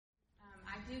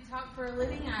do talk for a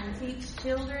living. I teach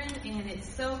children, and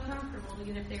it's so comfortable to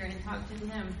get up there and talk to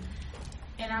them.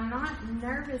 And I'm not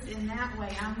nervous in that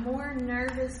way. I'm more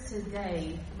nervous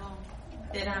today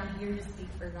that I'm here to speak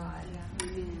for God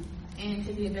and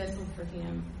to be a vessel for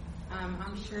Him.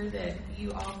 I'm sure that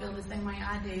you all feel the same way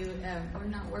I do. We're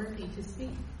not worthy to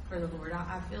speak for the Lord.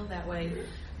 I feel that way.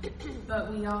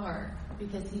 But we are,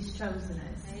 because He's chosen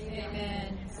us.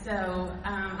 Amen. So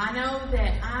I know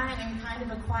that I am kind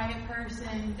of a quiet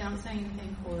person. Don't say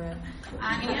anything, Cora.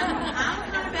 I'm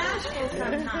kind of bashful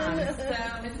sometimes. So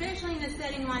especially in a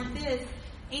setting like this.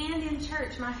 And in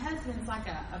church, my husband's like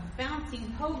a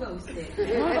bouncing pogo stick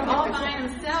all by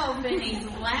himself, and he's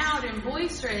loud and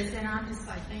boisterous, and I'm just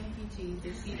like, thank you,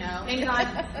 Jesus, you know. And God,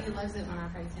 He loves it when I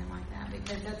praise Him like that,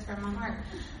 because that's from my heart.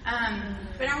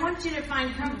 But I want you to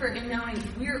find comfort in knowing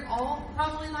we're all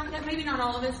probably like that. Maybe not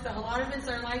all of us, but a lot of us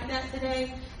are like that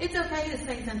today. It's okay to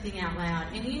say something out loud.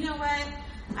 And you know what?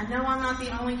 I know I'm not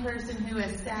the only person who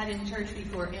has sat in church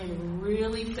before and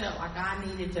really felt like I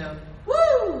needed to,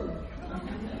 woo!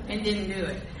 And didn't do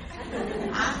it.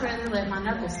 I'd rather let my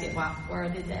knuckles get wide before I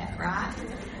did that, right?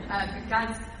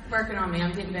 God's working on me.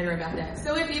 I'm getting better about that.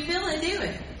 So if you feel it, do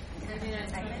it.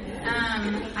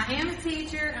 I am a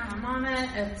teacher. I'm a mama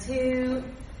of 2.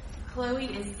 Chloe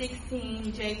is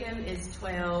 16. Jacob is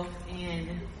 12.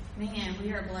 And, man,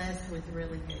 we are blessed with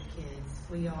really good kids.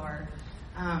 We are.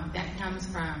 That comes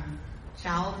from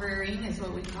child rearing is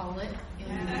what we call it in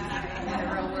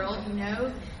the real world, you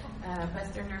know.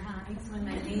 Busting their hinds when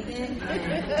they need it,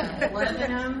 and loving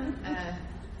them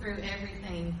through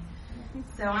everything.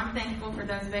 So I'm thankful for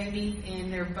those babies,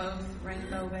 and they're both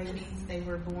rainbow babies. They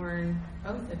were born,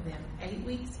 both of them, 8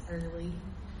 weeks early.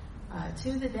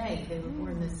 To the day, they were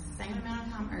born the same amount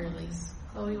of time early.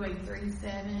 Chloe weighed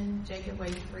 3.7, Jacob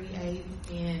weighed 3.8,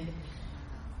 and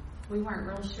we weren't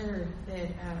real sure that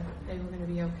they were going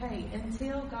to be okay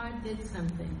until God did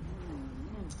something.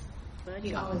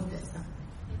 He always does something.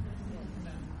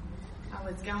 I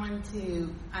was going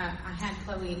to, I had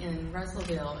Chloe in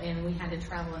Russellville, and we had to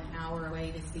travel an hour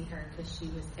away to see her because she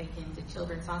was taken to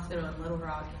Children's Hospital in Little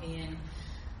Rock, and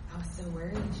I was so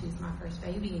worried. She was my first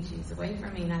baby, and she was away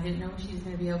from me, and I didn't know if she was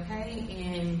going to be okay,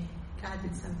 and God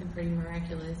did something pretty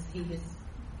miraculous. He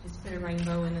just put a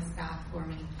rainbow in the sky for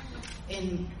me,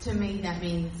 and to me that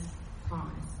means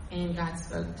promise, and God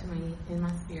spoke to me in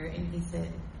my spirit, and He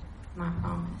said, my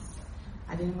promise.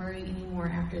 I didn't worry anymore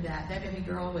after that. That baby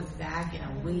girl was back in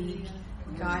a week.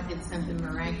 God did something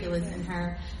miraculous in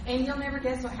her. And you'll never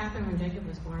guess what happened when Jacob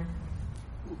was born.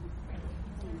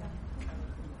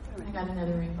 I got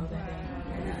another rainbow that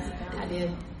day. I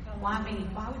did. Why me?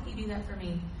 Why would He do that for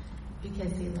me?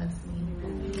 Because He loves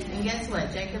me. And guess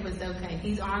what? Jacob was okay.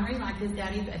 He's ornery like his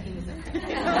daddy, but he was okay.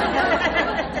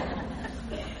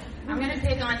 I'm going to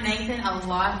pick on Nathan a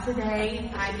lot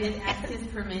today. I did ask his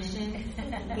permission.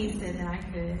 He said that I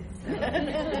could. So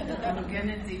I'm going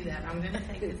to do that. I'm going to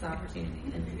take this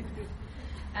opportunity to do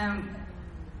that.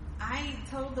 I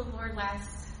told the Lord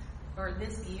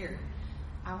this year,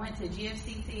 I went to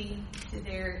GFCC to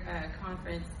their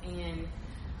conference, and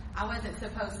I wasn't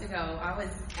supposed to go. I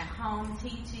was at home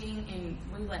teaching, and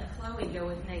we let Chloe go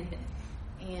with Nathan.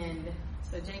 And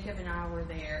so Jacob and I were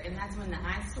there, and that's when the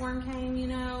ice storm came, you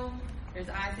know. There's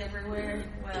ice everywhere.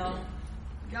 Well,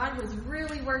 God was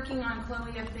really working on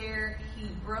Chloe up there. He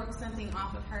broke something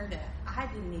off of her that I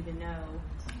didn't even know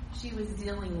she was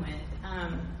dealing with.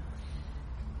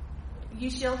 You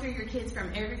shelter your kids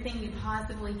from everything you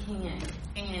possibly can,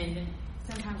 and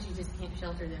sometimes you just can't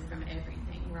shelter them from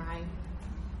everything, right?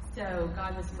 So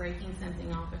God was breaking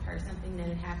something off of her, something that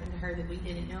had happened to her that we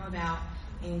didn't know about.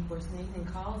 And of course, Nathan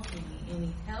calls me and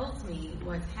he tells me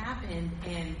what's happened.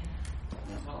 And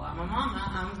well, I'm a mama.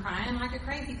 I'm crying like a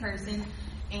crazy person.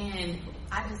 And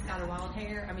I just got a wild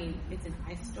hair. I mean, it's an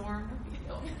ice storm. No big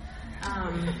deal.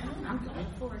 I'm going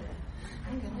to Florida.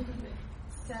 I'm going to do it.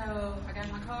 So I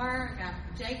got my car, I got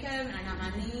Jacob, and I got my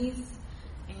niece.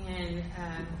 And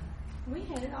we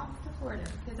headed off to Florida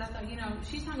because I thought, you know,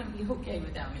 she's not going to be okay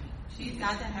without me. She's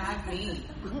got to have me.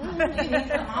 She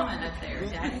needs a mama up there.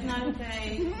 Daddy's not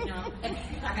okay. You know,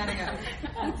 I got to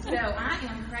go. So I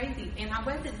am crazy. And I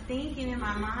wasn't thinking in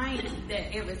my mind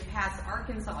that it was past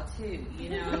Arkansas, too, you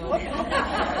know.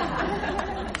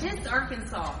 Just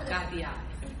Arkansas got the eye.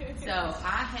 So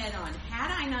I head on.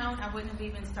 Had I known, I wouldn't have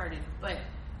even started. But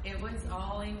it was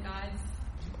all in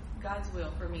God's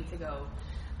will for me to go.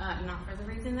 Not for the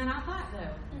reason that I thought,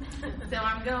 though. So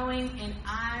I'm going, and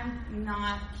I'm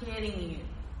not kidding you.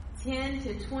 10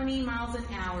 to 20 miles an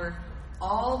hour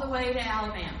all the way to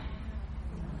Alabama.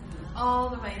 All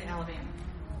the way to Alabama.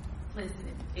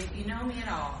 listen, if you know me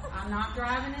at all, I'm not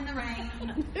driving in the rain.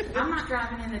 I'm not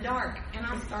driving in the dark. And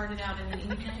I started out in the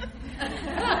evening.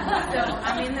 So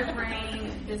I'm in the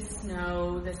rain, the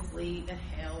snow, the sleet, the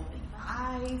hail, the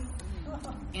ice,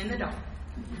 in the dark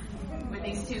with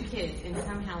these two kids. And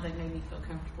somehow they made me feel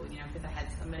comfortable, because I had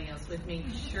somebody else with me.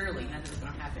 Surely nothing was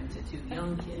going to happen to two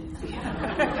young kids,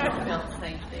 I felt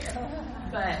safe there.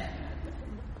 But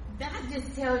that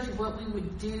just tells you what we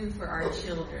would do for our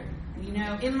children.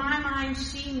 In my mind,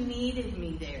 she needed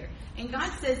me there. And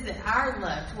God says that our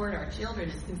love toward our children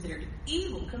is considered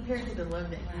evil compared to the love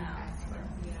that He has for us.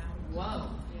 Whoa.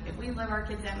 If we love our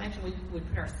kids that much and we would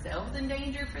put ourselves in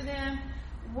danger for them,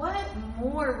 what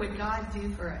more would God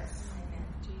do for us?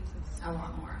 A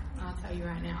lot more. I'll tell you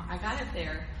right now. I got up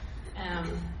there.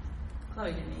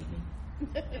 Chloe didn't need me.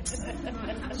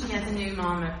 She has a new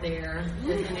mom up there.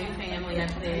 There's a new family up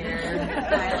there.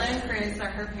 Kyla and Chris are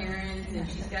her parents, and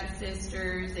she's got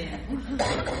sisters, and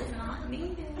it's not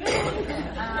needed.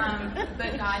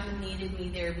 But God needed me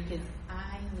there because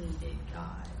I needed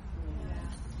God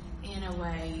in a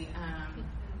way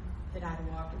that I'd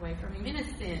walked away from Him. In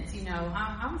a sense,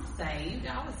 I'm saved.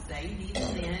 I was saved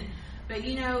even then. But,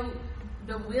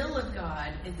 the will of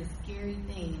God is a scary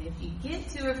thing. And if you get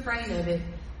too afraid of it,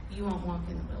 you won't walk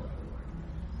in the will of the Lord.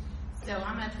 So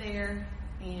I'm up there,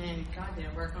 and God did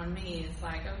a work on me. It's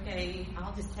like, okay,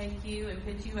 I'll just take you and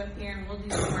put you up here, and we'll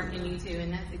do some work in you too.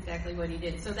 And that's exactly what He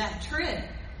did. So that trip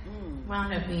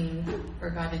wound up being for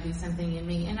God to do something in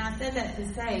me. And I said that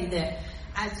to say that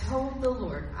I told the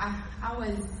Lord, I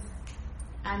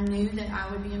knew that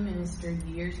I would be a minister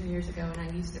years and years ago, and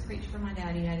I used to preach for my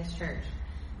daddy at his church.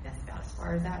 That's about as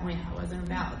far as that went. I wasn't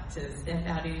about to step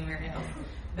out anywhere else.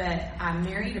 But I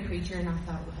married a preacher, and I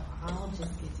thought, well, I'll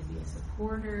just get to be a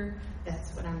supporter.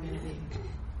 That's what I'm going to do.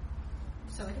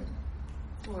 So I did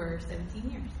for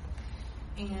 17 years.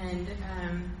 And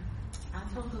I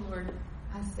told the Lord,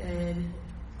 I said,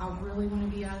 I really want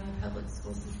to be out of the public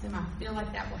school system. I feel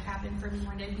like that will happen for me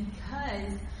one day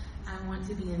because I want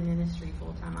to be in ministry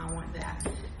full time. I want that.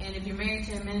 And if you're married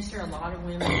to a minister, a lot of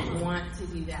women want to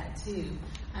do that too.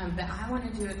 But I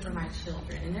want to do it for my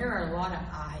children. And there are a lot of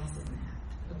eyes in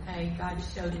that. Okay? God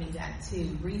showed me that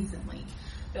too recently.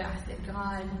 But I said,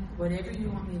 God, whatever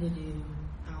you want me to do,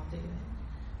 I'll do it.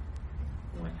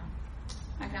 Well,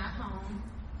 I got home,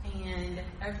 and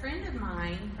a friend of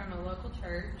mine from a local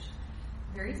church,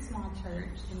 very small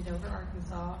church in Dover,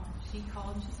 Arkansas, she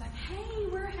called and she's like, hey,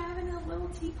 we're having a little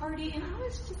tea party, and I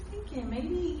was just thinking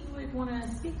maybe you would want to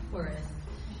speak for us.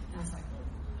 And I was like, well,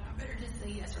 I better just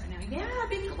say yes right now. Yeah, I'd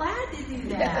be glad to do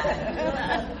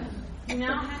that. I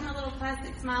had my little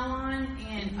plastic smile on,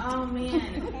 and oh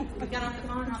man, we got off the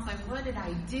phone, and I was like, what did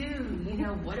I do?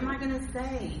 What am I going to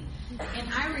say? And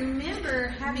I remember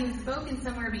having spoken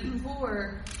somewhere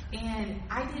before, and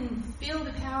I didn't feel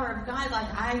the power of God like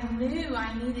I knew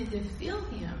I needed to feel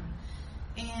Him.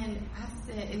 And I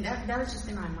said, and that was just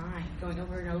in my mind, going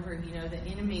over and over, the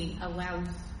enemy allows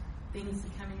things to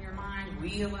come in your mind.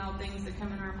 We allow things to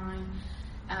come in our mind.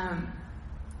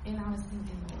 And I was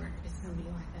thinking, Lord, it's going to be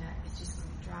like that. It's just going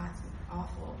to be dry. It's going to be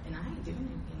awful. And I ain't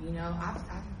doing it. And, I've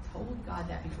told God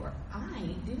that before. I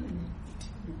ain't doing it.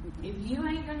 If you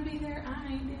ain't going to be there,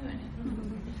 I ain't doing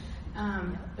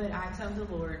it. But I told the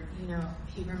Lord,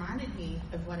 He reminded me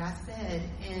of what I said.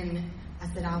 And I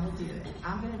said, I will do it.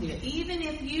 I'm going to do it. Even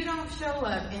if you don't show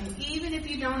up and even if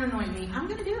you don't anoint me, I'm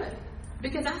going to do it.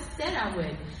 Because I said I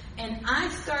would. And I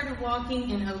started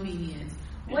walking in obedience.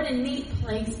 What a neat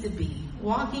place to be.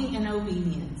 Walking in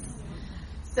obedience.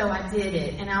 So I did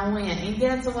it, and I went, and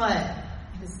guess what?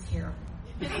 It was terrible.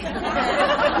 It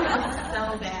was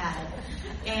so bad.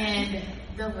 And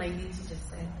the ladies just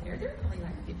sat there. There were probably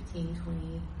like 15,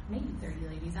 20, maybe 30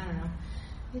 ladies, I don't know.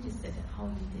 They just said, oh,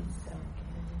 you did so good.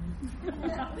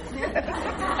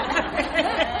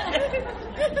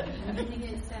 You need to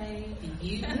get saved. You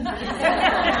need to get saved.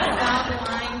 Stop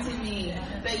lying to me.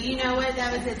 But you know what?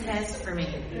 That was a test for me.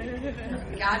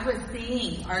 God was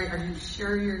seeing, are you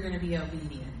sure you're going to be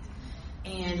obedient?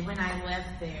 And when I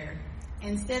left there,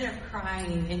 instead of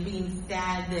crying and being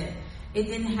sad that it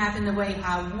didn't happen the way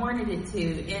I wanted it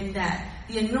to, and that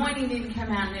the anointing didn't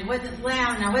come out, and it wasn't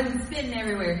loud, and I wasn't spitting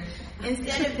everywhere,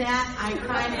 instead of that, I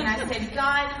cried and I said,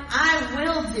 God, I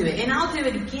will do it, and I'll do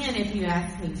it again if you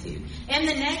ask me to. And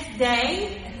the next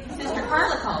day, Sister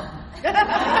Carla called me.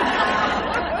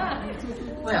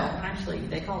 Well, actually,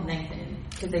 they called Nathan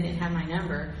because they didn't have my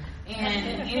number.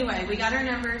 And anyway, we got our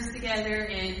numbers together,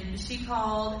 and she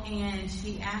called and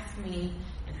she asked me,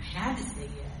 And I had to say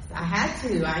yes. I had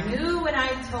to. I knew what I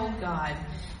told God.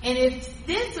 And if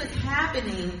this was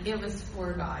happening, it was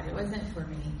for God. It wasn't for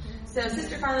me. So,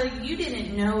 Sister Carla, you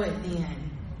didn't know it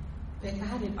then, but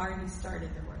God had already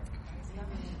started the work.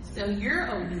 So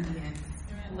your obedience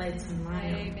led to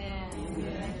mine.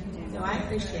 Amen. So I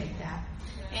appreciate that.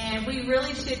 And we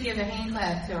really should give a hand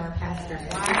clap to our pastor's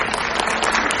wife.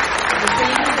 The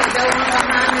things that go on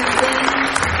behind the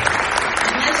scenes,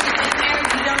 unless you've been there,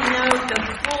 you don't know the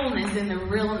fullness and the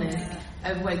realness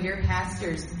of what your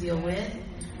pastors deal with.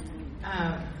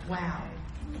 Wow.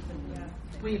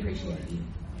 We appreciate you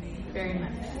very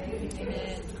much.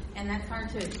 And that's hard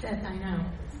to accept, I know.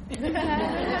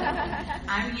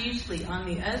 I'm usually on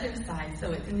the other side,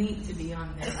 so it's neat to be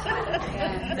on this side.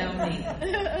 It's so neat.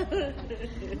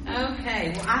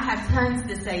 Okay, well, I have tons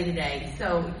to say today,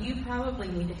 so you probably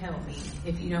need to help me,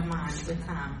 if you don't mind, with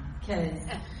time, because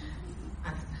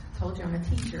I told you I'm a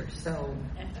teacher, so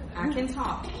I can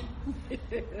talk.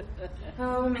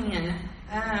 Oh, man.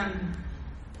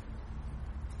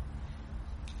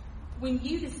 When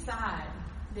you decide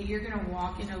that you're going to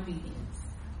walk in obedience,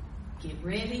 get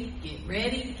ready, get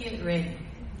ready, get ready,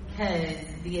 because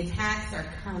the attacks are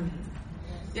coming.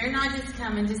 They're not just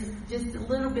coming, just a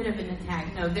little bit of an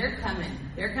attack. No, they're coming.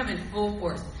 They're coming full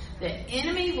force. The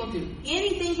enemy will do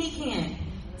anything he can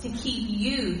to keep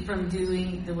you from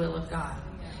doing the will of God.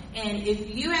 And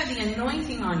if you have the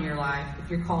anointing on your life, if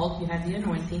you're called, you have the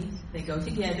anointing. They go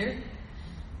together.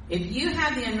 If you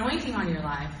have the anointing on your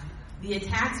life, the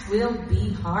attacks will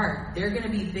be hard. They're going to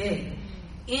be big.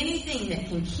 Anything that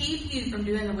can keep you from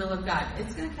doing the will of God,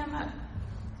 it's going to come up.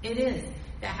 It is.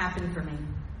 That happened for me.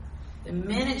 The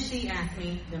minute she asked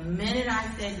me, the minute I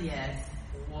said yes,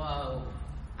 whoa.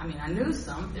 I mean, I knew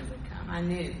something would come. I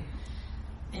knew.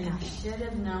 And I should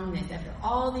have known this after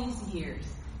all these years.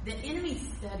 The enemy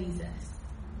studies us.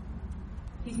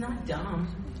 He's not dumb.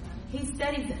 He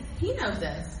studies us. He knows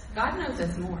us. God knows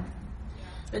us more.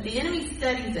 But the enemy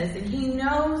studies us, and he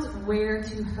knows where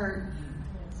to hurt you.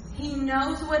 He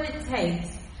knows what it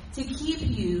takes to keep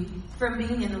you from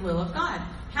being in the will of God.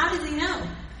 How does he know?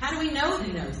 How do we know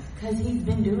he knows? Because he's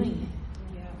been doing it.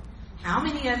 Yeah. How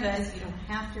many of us, you don't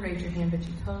have to raise your hand, but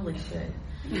you totally should.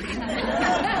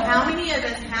 How many of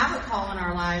us have a call in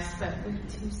our lives, but we're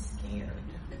too scared?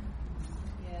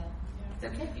 Yeah. It's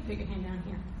okay if you put your hand down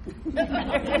here.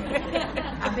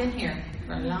 I've been here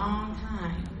for a long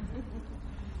time.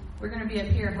 We're going to be up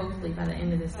here, hopefully, by the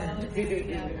end of this service.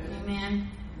 Amen.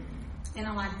 And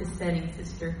I like the setting,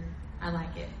 sister. I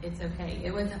like it. It's okay.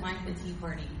 It wasn't like the tea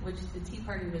party, which the tea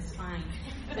party was fine.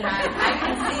 But I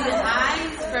can see the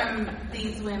eyes from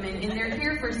these women, and they're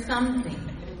here for something.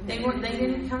 They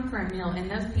didn't come for a meal,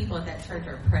 and those people at that church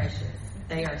are precious.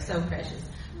 They are so precious.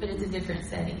 But it's a different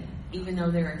setting, even though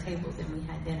there are tables and we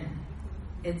had dinner.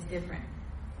 It's different.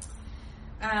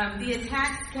 The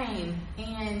attacks came,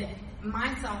 and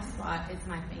my soft spot is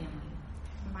my family,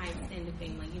 my extended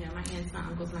family. You know, my aunts, my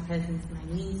uncles, my cousins, my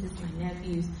nieces, my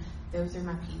nephews. Those are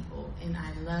my people, and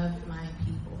I love my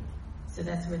people. So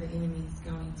that's where the enemy's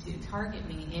going to target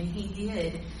me, and he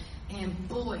did. And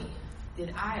boy,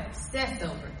 did I obsess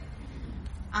over it.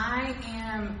 I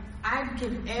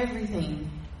give everything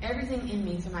in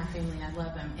me to my family. I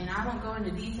love them, and I won't go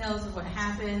into details of what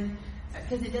happened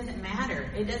because it doesn't matter.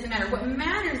 It doesn't matter. What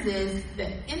matters is the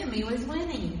enemy was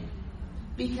winning.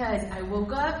 Because I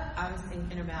woke up, I was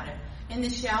thinking about it. In the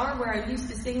shower where I used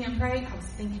to sing and pray, I was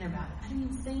thinking about it. I didn't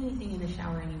even say anything in the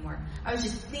shower anymore. I was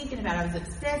just thinking about it. I was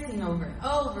obsessing over it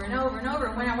over and over and over.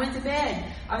 And when I went to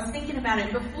bed, I was thinking about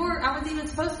it. Before I was even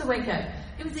supposed to wake up,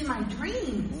 it was in my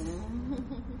dreams.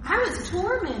 I was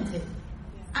tormented.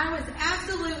 I was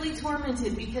absolutely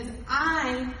tormented because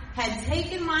I had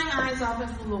taken my eyes off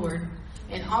of the Lord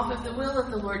and off of the will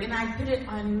of the Lord, and I put it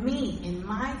on me and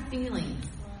my feelings.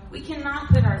 We cannot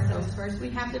put ourselves first. We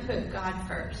have to put God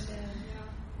first.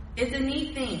 It's a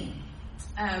neat thing.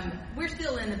 We're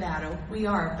still in the battle. We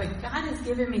are. But God has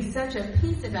given me such a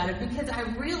peace about it because I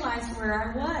realized where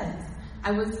I was.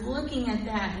 I was looking at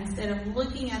that instead of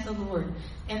looking at the Lord.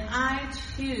 And I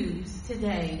choose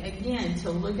today, again, to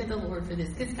look at the Lord for this.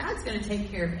 Because God's going to take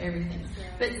care of everything.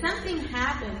 But something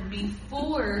happened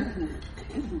before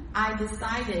I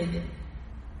decided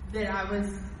that I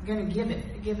was going to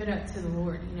give it up to the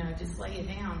Lord, just lay it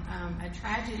down. A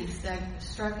tragedy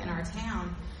struck in our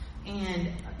town,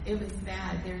 and it was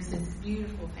bad. There's this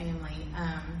beautiful family,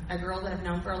 a girl that I've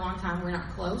known for a long time. We're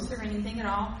not close or anything at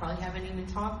all. Probably haven't even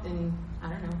talked in,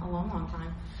 a long, long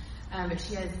time. But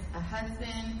she has a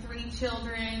husband, 3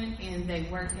 children, and they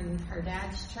work in her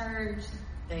dad's church.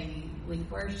 They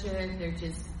lead worship. They're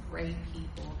just great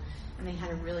people. And they had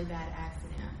a really bad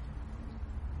accident.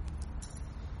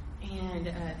 And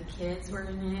the kids were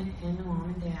in it, and the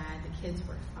mom and dad. The kids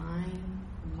were fine.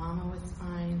 Mama was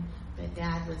fine, but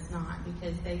Dad was not,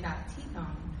 because they got T-boned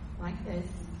like this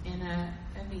in a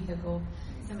vehicle.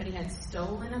 Somebody had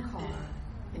stolen a car,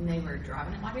 and they were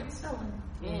driving it like it was stolen,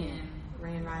 and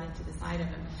ran right into the side of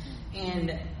him.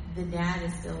 And the dad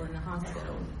is still in the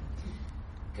hospital.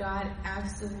 God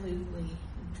absolutely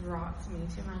dropped me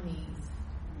to my knees.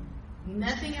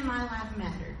 Nothing in my life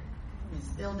mattered. It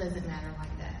still doesn't matter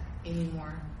like that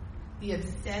anymore. The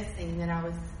obsessing that I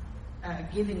was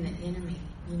giving the enemy,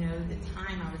 the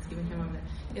time I was giving him over,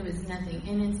 it was nothing.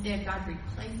 And instead, God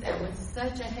replaced that with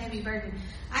such a heavy burden.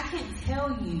 I can't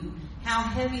tell you how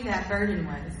heavy that burden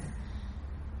was.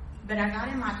 But I got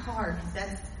in my car, because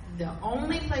that's the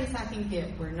only place I can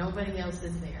get where nobody else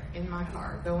is there, in my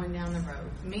car, going down the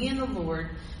road. Me and the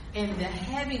Lord, and the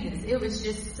heaviness, it was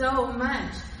just so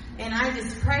much. And I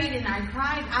just prayed and I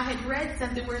cried. I had read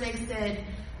something where they said,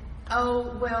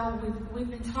 oh, well, we've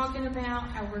been talking about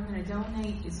how we're going to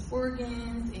donate his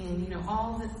organs and,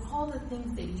 all the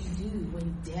things that you do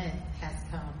when death has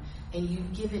come and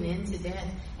you've given in to death.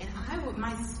 And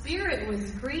my spirit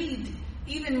was grieved,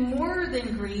 even more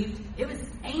than grieved. It was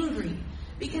angry,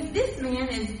 because this man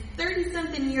is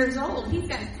 30-something years old. He's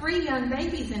got 3 young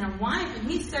babies and a wife, and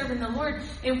he's serving the Lord.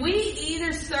 And we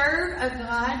either serve a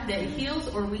God that heals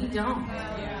or we don't.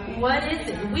 What is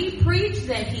it? We preach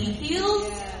that he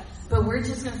heals, but we're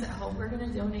just going to say, we're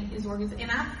going to donate his organs.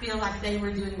 And I feel like they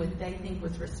were doing what they think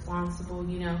was responsible,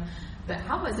 But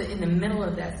I wasn't in the middle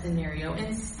of that scenario.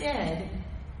 Instead,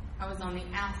 I was on the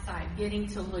outside getting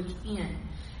to look in.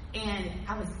 And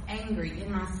I was angry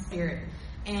in my spirit.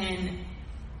 And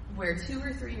where 2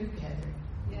 or 3 are gathered,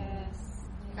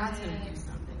 God's going to do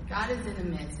something. God is in the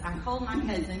midst. I called my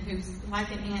cousin, who's like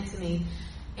an aunt to me,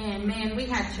 and man, we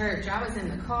had church. I was in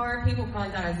the car. People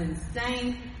probably thought I was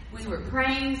insane. We were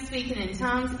praying, speaking in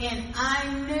tongues, and I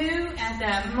knew at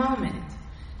that moment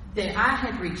that I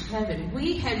had reached heaven.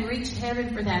 We had reached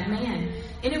heaven for that man.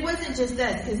 And it wasn't just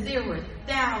us, because there were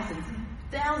thousands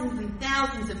and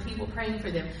thousands of people praying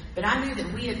for them. But I knew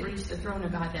that we had reached the throne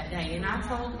of God that day. And I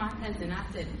told my cousin, I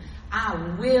said,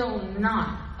 I will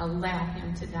not allow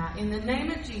him to die. In the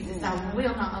name of Jesus, I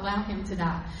will not allow him to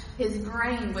die. His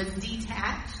brain was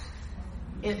detached.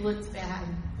 It looked bad.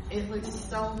 It looked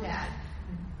so bad.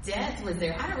 Death was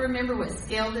there. I don't remember what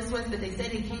scale this was, but they said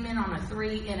he came in on a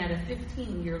 3, and at a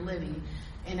 15, you're living.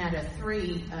 And at a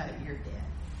 3, you're dead.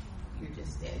 You're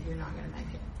just dead. You're not going to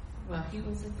make it. Well, he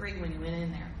was a 3 when he went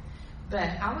in there. But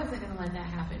I wasn't going to let that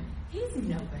happen. He's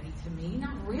nobody to me.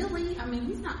 Not really. I mean,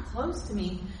 he's not close to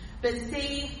me. But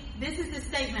see, this is the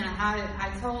statement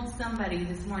I told somebody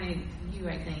this morning,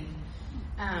 I think,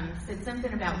 said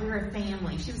something about we're a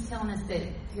family. She was telling us that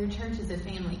your church is a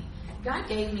family. God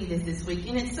gave me this week,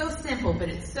 and it's so simple, but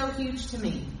it's so huge to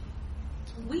me.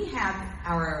 We have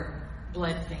our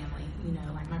blood family,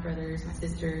 like my brothers, my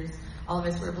sisters, all of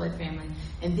us were a blood family.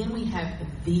 And then we have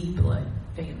the blood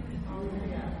family.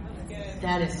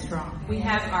 That is strong. We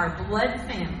have our blood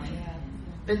family,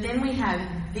 but then we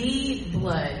have the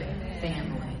blood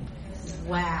family.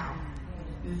 Wow.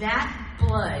 That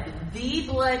blood, the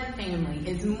blood family,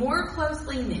 is more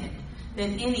closely knit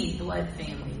than any blood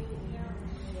family.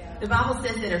 The Bible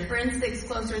says that a friend sticks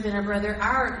closer than a brother.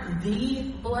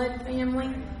 The blood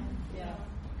family.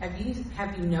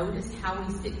 Have you noticed how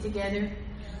we stick together?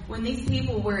 When these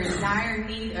people were in dire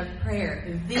need of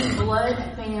prayer, the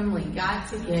blood family got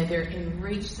together and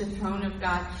reached the throne of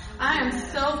God. I am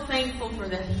so thankful for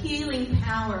the healing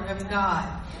power of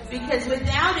God, because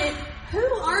without it, who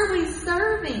are we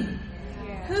serving?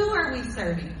 Who are we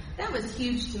serving? That was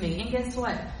huge to me. And guess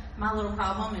what? My little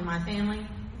problem in my family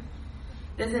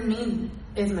doesn't mean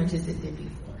as much as it did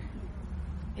before.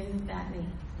 Isn't that neat?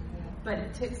 But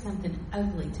it took something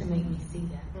ugly to make me see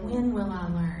that. When will I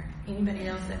learn? Anybody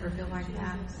else ever feel like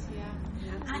that?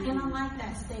 And I like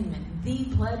that statement. The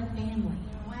blood family.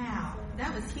 Wow.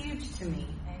 That was huge to me.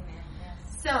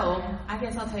 So, I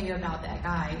guess I'll tell you about that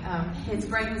guy. His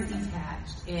brain was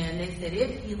detached. And they said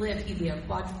if he lived, he'd be a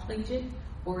quadriplegic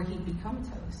or he'd be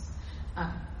comatose.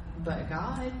 But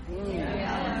God.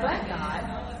 But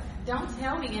God. Don't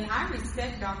tell me. And I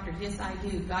respect doctors. Yes, I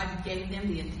do. God gave them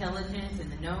the intelligence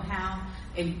and the know-how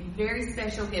and very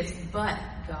special gifts. But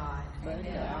God. But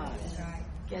God.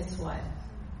 Guess what?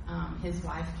 His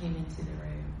wife came into the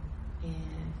room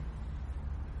and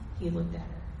he looked at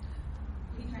her.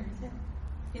 He turned his head.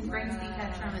 His brain's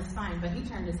detached from his spine, but he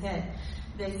turned his head.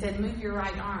 They said, move your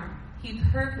right arm. He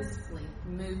purposely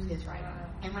moved his right arm.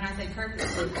 And when I say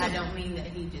purposely, I don't mean that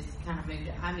he just kind of moved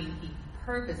it. I mean, he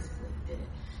purposely did it.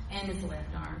 and his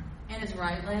left arm, and his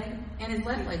right leg, and his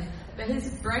left leg. But his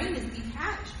brain is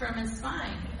detached from his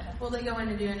spine. Well, they go in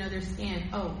to do another scan.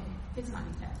 Oh, it's not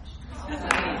detached. So they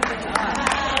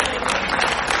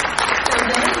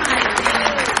might think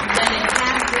that it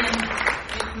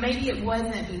happened. Maybe it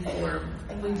wasn't before.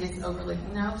 We just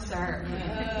overlooked. No, sir.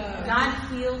 God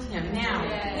healed him. Now,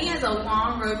 he has a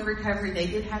long road to recovery. They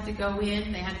did have to go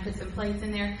in. They had to put some plates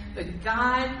in there. But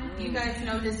God, you guys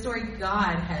know this story.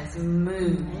 God has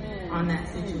moved on that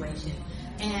situation.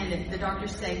 And the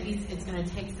doctors say it's going to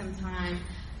take some time.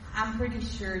 I'm pretty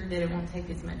sure that it won't take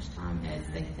as much time as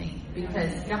they think,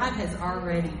 because God has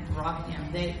already brought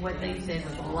him. What they said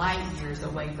was light years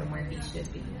away from where he should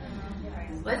be.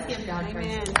 Let's give God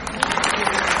praise.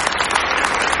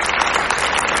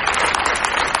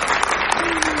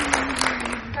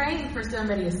 Praying for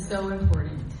somebody is so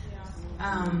important.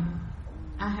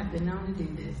 I have been known to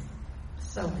do this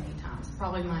so many times,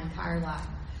 probably my entire life.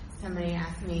 Somebody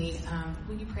asked me,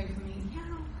 will you pray for me? Yeah,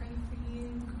 I'll pray for you.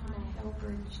 God, help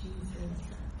her, Jesus.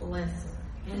 Bless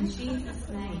her. In Jesus'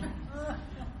 name.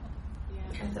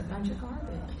 That's a bunch of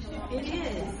garbage. It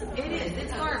is.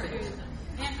 It's garbage.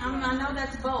 And I know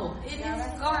that's bold. It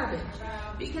is garbage.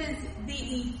 Because the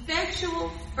effectual,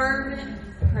 fervent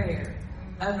prayer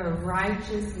of a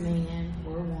righteous man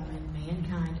or woman,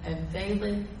 mankind,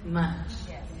 availeth much.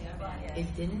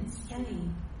 It didn't say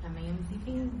a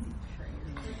mamsy-pamsy prayer.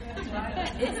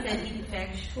 It said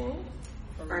effectual,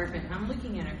 fervent. I'm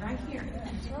looking at it right here.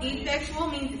 Effectual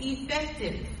means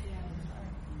effective.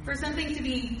 For something to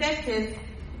be effective,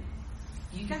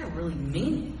 you got to really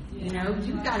mean it. You know,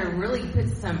 you got to really put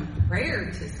some prayer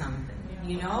to something.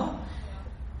 You know,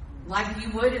 like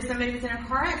you would if somebody was in a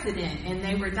car accident and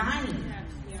they were dying.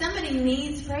 Somebody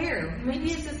needs prayer.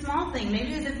 Maybe it's a small thing.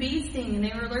 Maybe it's a bee sting and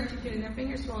they were allergic to it and their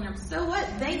fingers swollen up. So what?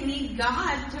 They need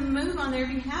God to move on their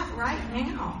behalf right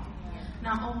now.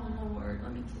 Not, oh Lord,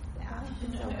 let me kiss that.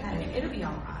 It's okay. It'll be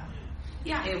all right.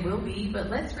 Yeah, it will be,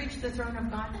 but let's reach the throne of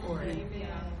God for it.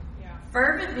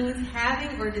 Fervent means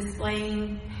having or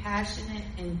displaying passionate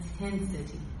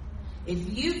intensity. If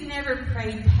you've never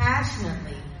prayed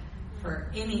passionately for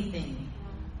anything,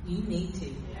 you need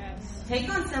to. Take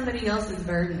on somebody else's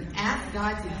burden. Ask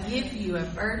God to give you a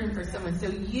burden for someone so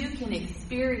you can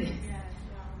experience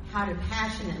how to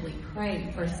passionately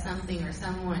pray for something or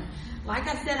someone. Like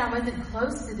I said, I wasn't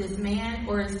close to this man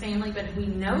or his family, but we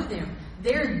know them.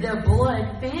 They're the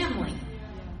blood family.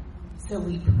 So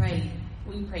we prayed.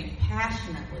 We prayed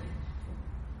passionately.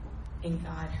 And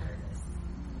God heard us.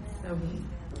 So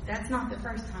that's not the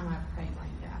first time I've prayed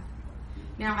like that.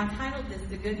 Now, I titled this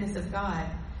The Goodness of God.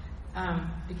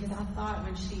 Because I thought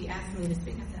when she asked me to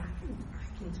speak, I said, I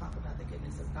can talk about the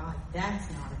goodness of God. That's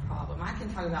not a problem. I can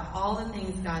talk about all the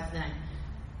things God's done.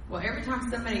 Well, every time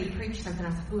somebody preached something, I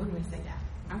was like, ooh, I'm going to say that.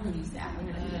 I'm going to use that. I'm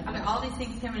going to do that. I've got all these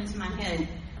things coming into my head,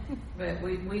 but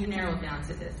we've narrowed down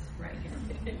to this right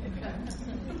here.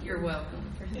 You're welcome.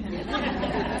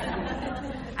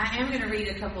 I am going to read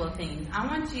a couple of things. I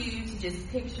want you to just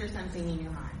picture something in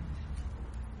your mind.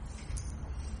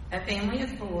 A family of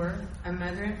 4, a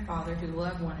mother and father who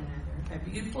love one another, a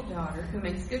beautiful daughter who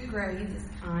makes good grades, is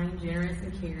kind, generous,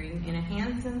 and caring, and a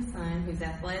handsome son who's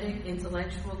athletic,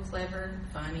 intellectual, clever,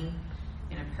 funny,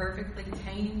 and a perfectly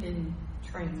tamed and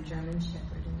trained German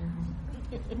shepherd in their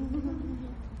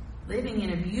home. Living in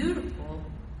a beautiful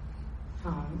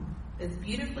home that's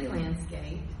beautifully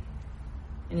landscaped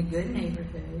in a good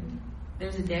neighborhood.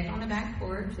 There's a deck on the back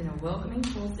porch, and a welcoming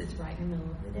pool sits right in the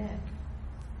middle of the deck.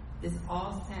 This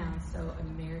all sounds so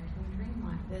American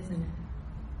dream-like, doesn't it?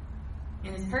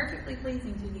 And it's perfectly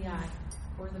pleasing to the eye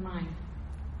or the mind.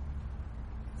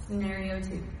 Scenario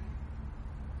 2.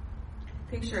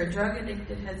 Picture a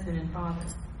drug-addicted husband and father,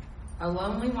 a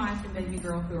lonely wife and baby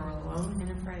girl who are alone and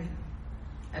afraid,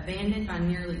 abandoned by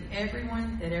nearly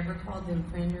everyone that ever called them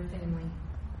friend or family.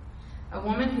 A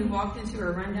woman who walked into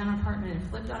her rundown apartment and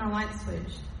flipped on a light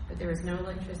switch, but there was no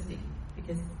electricity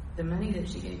because the money that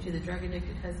she gave to the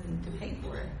drug-addicted husband to pay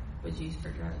for it was used for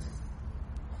drugs.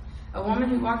 A woman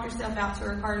who walked herself out to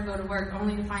her car to go to work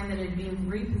only to find that it had been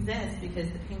repossessed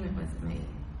because the payment wasn't made.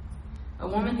 A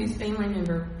woman whose family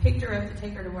member picked her up to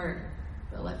take her to work,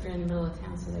 but left her in the middle of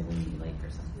town so they wouldn't be late for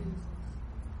something.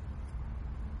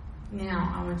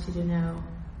 Now, I want you to know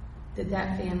that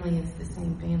that family is the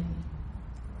same family.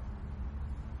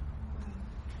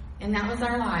 And that was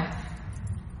our life.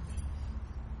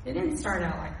 It didn't start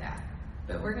out like that,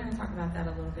 but we're going to talk about that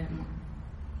a little bit more.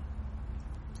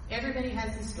 Everybody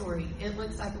has a story. It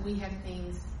looks like we have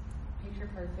things picture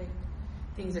perfect.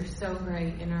 Things are so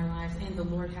great in our lives, and the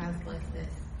Lord has blessed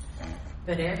us.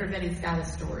 But everybody's got a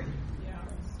story.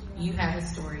 you have a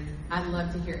story. I'd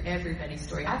love to hear everybody's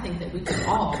story. I think that we could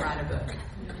all write a book.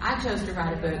 I chose to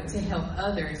write a book to help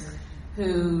others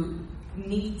who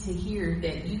need to hear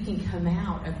that you can come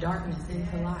out of darkness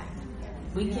into light.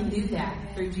 We can do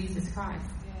that through Jesus Christ.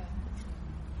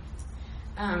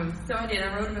 So I did.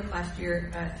 I wrote a book last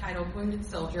year titled Wounded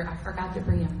Soldier. I forgot to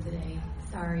bring them today.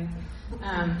 Sorry.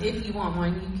 If you want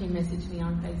one, you can message me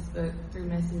on Facebook through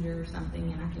Messenger or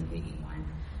something, and I can get you one.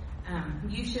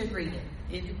 You should read it.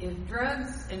 If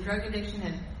drugs and drug addiction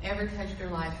have ever touched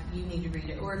your life, you need to read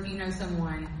it. Or if you know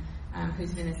someone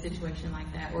who's in a situation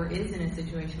like that, or is in a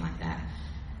situation like that,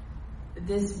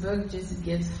 this book just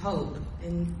gives hope.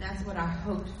 And that's what I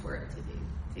hoped for it to do,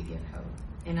 to give hope.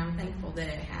 And I'm thankful that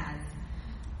it has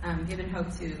given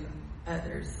hope to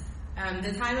others.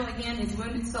 The title again is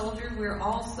Wounded Soldier. We're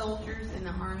all soldiers in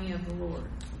the army of the Lord.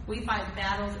 We fight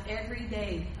battles every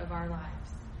day of our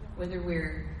lives. Whether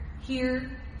we're here,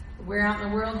 we're out in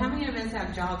the world. How many of us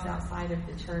have jobs outside of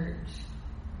the church?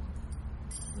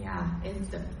 Yeah,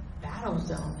 it's a battle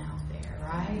zone out there,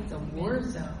 right? It's a war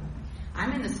zone.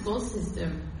 I'm in the school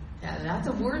system. That's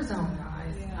a war zone,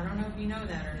 guys. I don't know if you know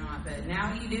that or not, but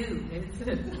now you do. It's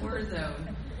a war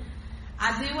zone.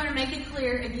 I do want to make it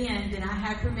clear, again, that I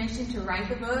have permission to write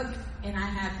the book, and I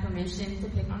have permission to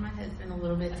pick on my husband a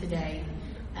little bit today.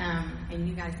 And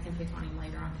you guys can pick on him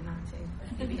later on tonight, too.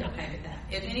 He'll be okay with that.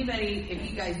 If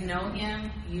you guys know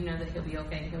him, you know that he'll be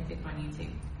okay. He'll pick on you,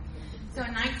 too. So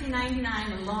in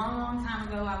 1999, a long, long time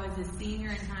ago, I was a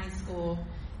senior in high school,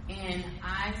 and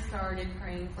I started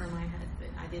praying for my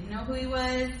husband. I didn't know who he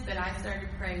was, but I started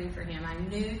praying for him. I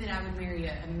knew that I would marry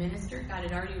a minister. God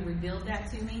had already revealed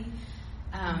that to me.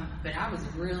 But I was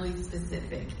really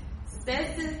specific.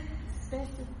 Specificities.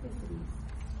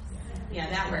 Yeah,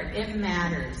 that word. It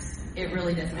matters. It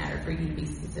really does matter for you to be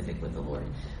specific with the Lord.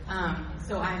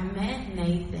 So I met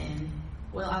Nathan.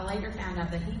 Well, I later found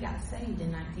out that he got saved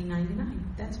in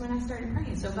 1999. That's when I started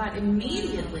praying. So God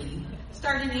immediately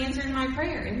started answering my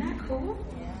prayer. Isn't that cool?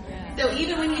 Yeah. So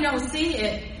even when you don't see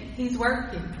it, He's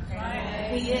working.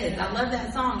 Right. He is. I love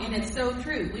that song, and it's so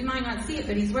true. We might not see it,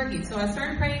 but He's working. So I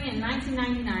started praying in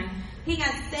 1999. He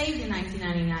got saved in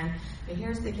 1999. But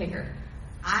here's the kicker.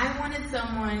 I wanted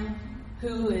someone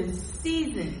who is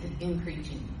seasoned in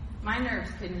preaching. My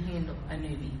nerves couldn't handle a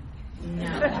newbie.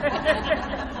 No.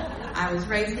 I was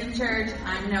raised in church.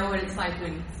 I know what it's like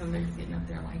when somebody's getting up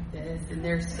there like this, and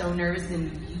they're so nervous,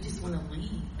 and you just want to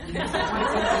leave. You just want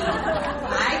to leave.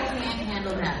 I can't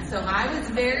handle that. So I was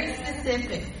very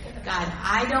specific. God,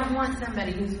 I don't want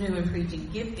somebody who's new in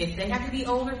preaching. If they have to be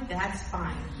older, that's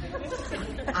fine.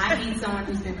 I need someone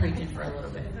who's been preaching for a little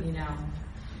bit, you know.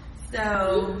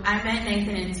 So I met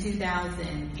Nathan in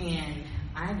 2000, and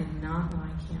I did not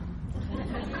like him.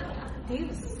 He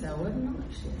was so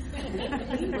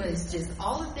obnoxious. He was just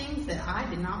all the things that I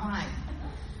did not like.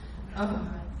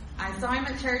 I saw him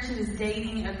at church. He was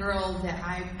dating a girl that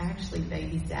I actually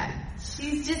babysat.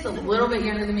 She's just a little bit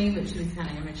younger than me, but she was kind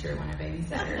of immature when I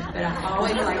babysat her. But I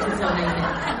always like to tell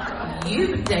Nathan,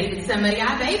 you dated somebody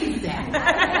I babysat.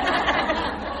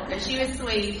 But she was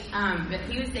sweet. But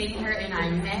he was dating her, and I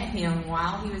met him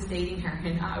while he was dating her,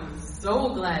 and I was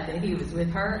so glad that he was with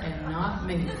her and not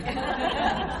me.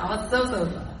 I was so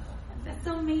glad. That's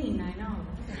so mean, I know.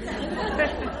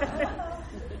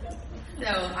 So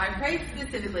I prayed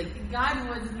specifically. God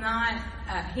was not,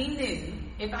 He knew.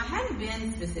 If I hadn't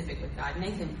been specific with God,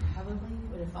 Nathan probably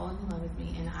would have fallen in love with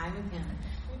me and I with him.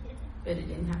 But it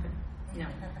didn't happen. No.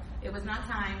 It was not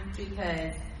time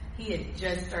because he had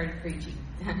just started preaching.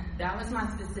 That was my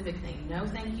specific thing. No,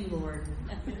 thank you, Lord.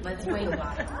 Let's wait a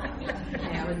while.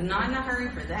 Okay, I was not in a hurry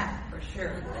for that, for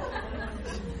sure.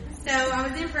 So I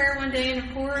was in prayer one day, and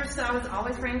of course, I was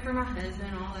always praying for my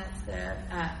husband, all that stuff.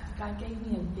 God gave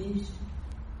me a vision.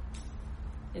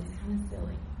 It's kind of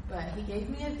silly, but He gave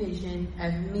me a vision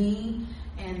of me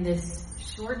and this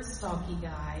short, stocky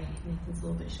guy. Nathan's a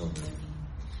little bit shorter than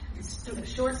me.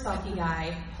 Short, stocky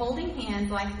guy holding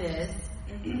hands like this,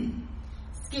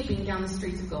 skipping down the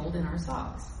streets of gold in our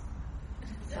socks.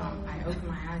 So I opened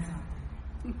my eyes up.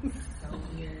 So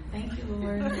weird. Thank you,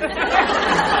 Lord.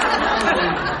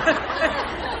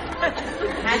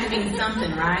 Had to be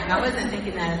something, right? I wasn't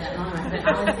thinking that at that moment, but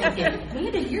I was thinking,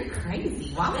 Amanda, you're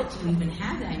crazy. Why would you even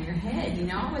have that in your head? You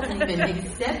know, I wasn't even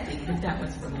accepting that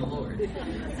was from the Lord.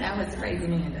 That was crazy,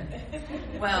 Amanda.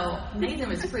 Well, Nathan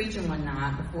was preaching one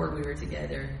night before we were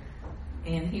together,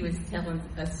 and he was telling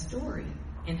a story.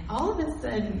 And all of a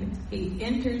sudden, he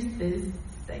enters this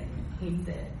segment. He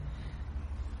said,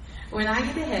 when I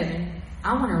get to heaven,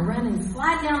 I want to run and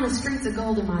slide down the streets of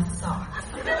gold in my socks.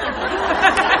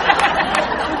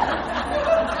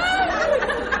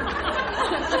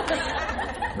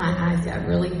 My eyes got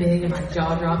really big and my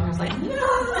jaw dropped, and I was like, no!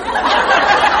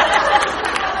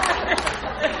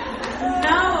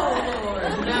 No,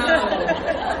 Lord, no.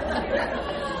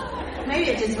 Maybe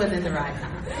it just wasn't the right time.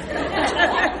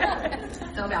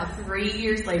 So about 3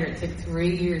 years later, it took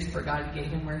 3 years for God to get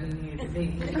him where he needed to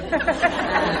be.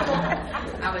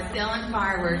 I was selling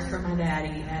fireworks for my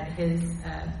daddy at his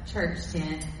church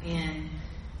tent, and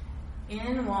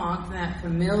in walked that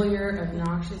familiar,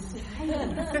 obnoxious face. I was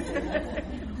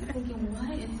thinking,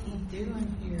 what is he doing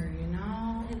here, you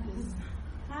know?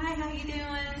 Hi, how you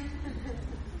doing?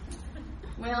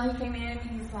 Well, he came in and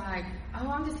he's like, oh,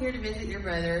 I'm just here to visit your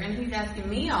brother. And he's asking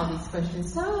me all these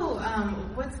questions. So,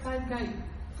 what's God got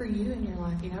for you in your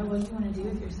life? You know, what do you want to do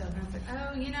with yourself? And I was like,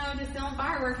 oh, you know, just selling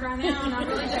fireworks right now. And I'm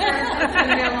really sure that's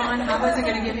going to go on. I wasn't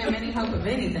going to give him any hope of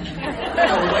anything. So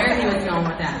where he was going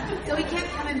with that. So he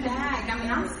kept coming back. I mean,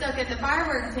 I'm stuck at the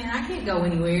fireworks tent. I can't go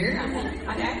anywhere.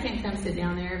 My dad can't come sit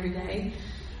down there every day.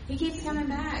 He keeps coming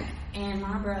back. And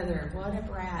my brother, what a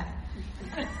brat.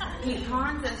 He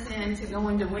cons us into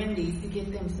going to Wendy's to get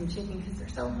them some chicken because they're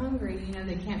so hungry, you know,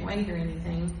 they can't wait or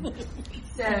anything.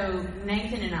 So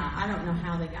Nathan and I don't know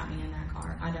how they got me in that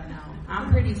car. I don't know.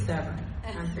 I'm pretty stubborn,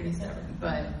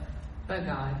 but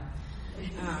God.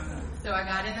 So I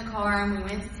got in the car and we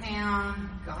went to town,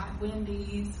 got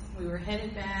Wendy's. We were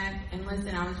headed back, and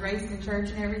listen, I was raised in church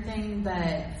and everything,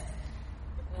 but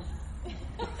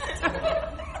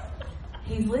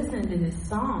he's listening to this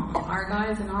song. Our God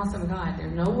is an awesome God. There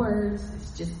are no words.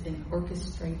 It's just an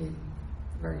orchestrated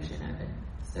version of it.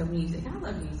 So music. I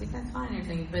love music. That's fine and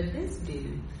everything. But this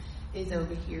dude is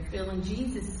over here feeling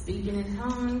Jesus speaking in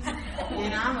tongues.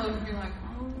 And I'm over here like,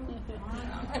 oh my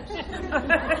gosh.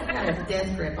 I got a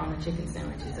death grip on the chicken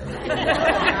sandwiches over here. And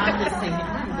I'm just thinking,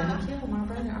 I'm going to kill my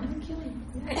brother. I'm going to kill him.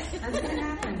 Yes, that's going to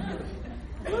happen.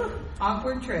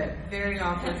 Awkward trip. Very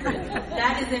awkward trip.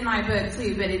 That is in my book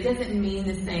too, but it doesn't mean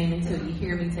the same until you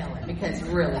hear me tell it, because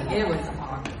really, it was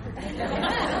awkward.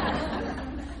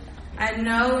 I had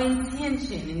no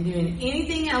intention in doing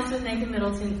anything else with Nathan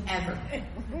Middleton ever.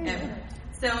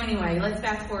 So anyway, let's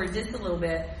fast forward just a little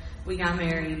bit. We got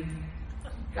married.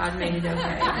 God made it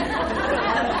okay.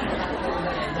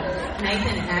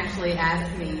 Nathan actually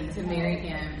asked me to marry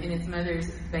him in his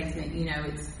mother's basement. You know,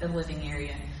 it's a living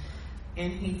area.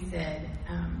 And he said,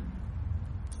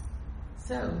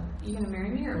 so, you going to marry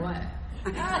me or what?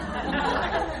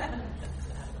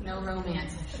 No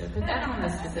romance. I should put that on the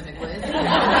specific list.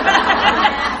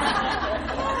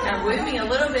 Got with me a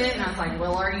little bit, and I was like,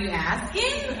 well, are you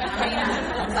asking?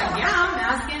 I was like, yeah, I'm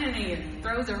asking. And he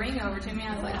throws a ring over to me.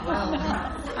 I was like, well,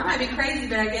 I might be crazy,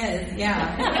 but I guess,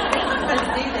 yeah. Let's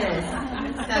do this.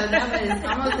 So that was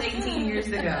almost 18 years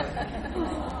ago.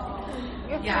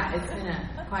 Yeah, it's been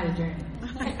quite a journey.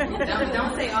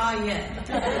 Don't say "aw" yet.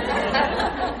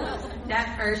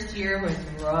 That first year was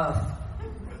rough.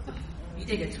 You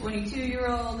take a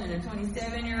 22-year-old and a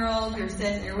 27-year-old, you're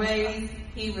set in your ways.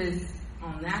 He was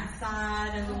on that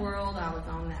side of the world, I was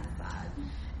on that side.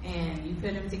 And you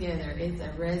put them together, it's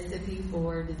a recipe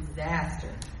for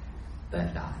disaster.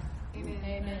 But God.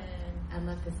 Amen. I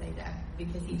love to say that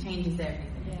because he changes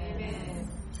everything. Amen.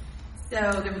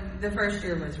 So the first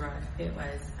year was rough. It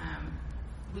was.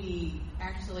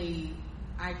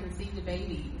 I conceived a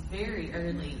baby very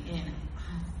early, and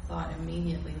I thought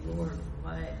immediately, Lord,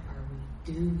 what are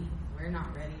we doing? We're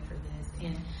not ready for this.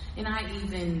 And I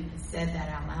even said that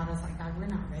out loud. I was like, God, we're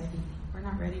not ready. We're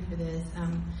not ready for this.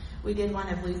 We did wind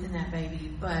up losing that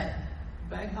baby, but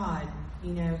God,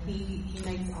 you know, He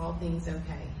makes all things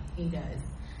okay. He does.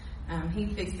 He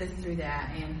fixed us through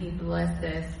that, and He blessed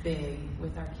us big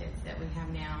with our kids that we have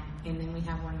now. And then we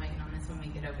have one waiting on us when we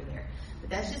get over there. But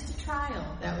that's just a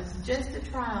trial. That was just a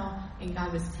trial, and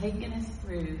God was taking us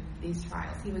through these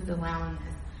trials. He was allowing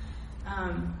this.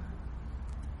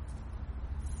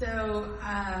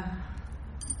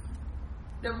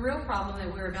 The real problem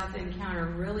that we're about to encounter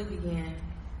really began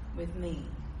with me.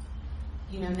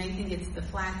 You know, Nathan gets the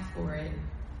flack for it.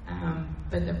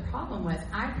 But the problem was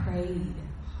I prayed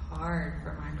hard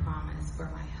for my promise, for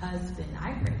my husband.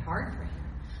 I prayed hard for him.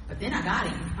 But then I got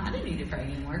him. I didn't need to pray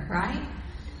anymore, right?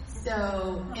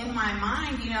 So in my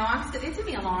mind, you know, it took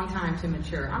me a long time to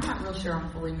mature. I'm not real sure I'm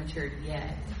fully matured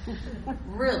yet.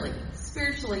 Really.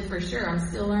 Spiritually, for sure. I'm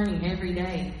still learning every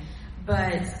day.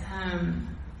 But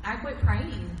I quit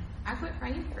praying. I quit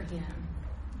praying for him.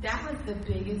 That was the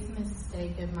biggest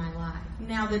mistake of my life.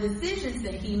 Now, the decisions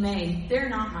that he made, they're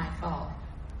not my fault.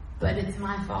 But it's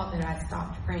my fault that I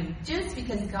stopped praying. Just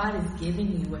because God has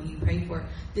given you what you pray for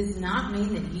does not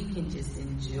mean that you can just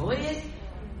enjoy it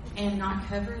and not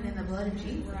cover it in the blood of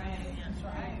Jesus. Right, that's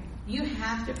right. You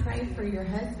have to pray for your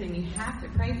husband. You have to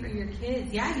pray for your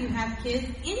kids. Yeah, you have kids.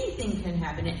 Anything can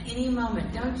happen at any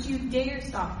moment. Don't you dare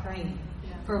stop praying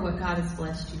for what God has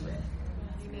blessed you with.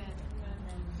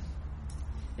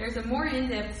 There's a more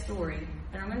in-depth story,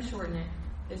 but I'm going to shorten it.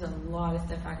 There's a lot of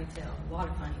stuff I could tell, a lot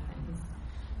of funny things.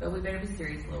 But we better be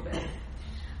serious a little bit.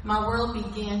 My world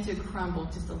began to crumble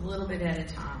just a little bit at a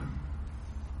time.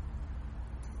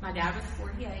 My dad was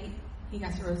 48. He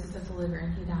got cirrhosis of the liver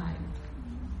and he died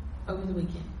over the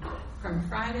weekend. From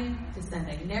Friday to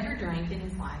Sunday. Never drank in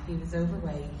his life. He was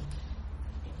overweight.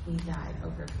 He died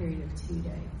over a period of 2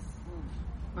 days.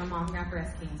 My mom got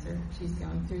breast cancer. She's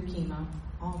going through chemo,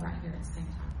 all right here at the same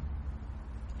time.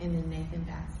 And then Nathan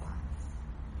backslides.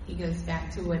 He goes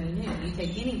back to what he knew. You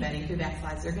take anybody who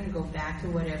backslides, they're going to go back to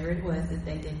whatever it was that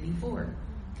they did before,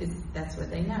 because that's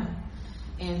what they know.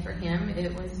 And for him,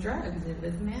 it was drugs. It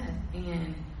was meth.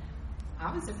 And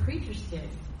I was a preacher's kid.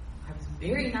 I was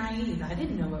very naive. I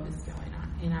didn't know what was going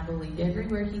on. And I believed every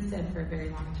word he said for a very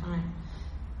long time.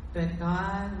 But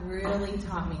God really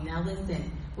taught me. Now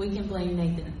listen, we can blame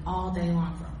Nathan all day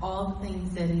long for all the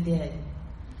things that he did.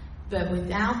 But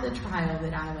without the trial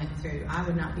that I went through, I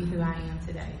would not be who I am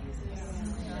today.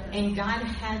 And God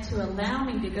had to allow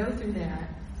me to go through that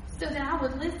so that I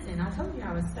would listen. I told you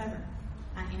I was stubborn.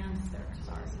 I am stubborn.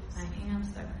 Sorry. I am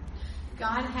stubborn.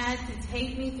 God had to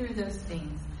take me through those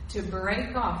things to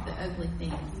break off the ugly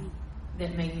things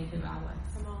that made me who I was.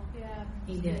 Come on. Yeah.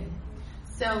 He did.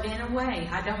 So in a way,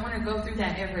 I don't want to go through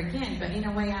that ever again, but in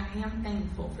a way I am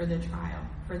thankful for the trial,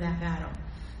 for that battle,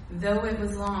 though it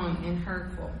was long and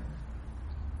hurtful.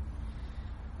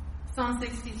 Psalm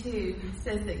 62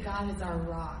 says that God is our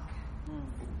rock.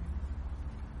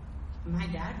 My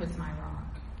dad was my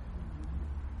rock.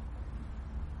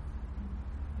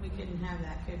 We couldn't have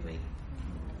that, could we?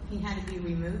 He had to be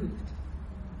removed.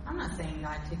 I'm not saying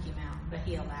God took him out, but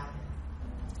he allowed it.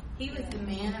 He was the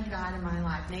man of God in my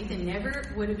life. Nathan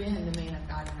never would have been the man of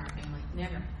God in our family.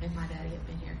 Never, if my daddy had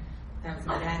been here. That was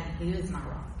my daddy. He was my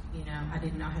rock. You know, I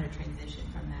didn't know how to transition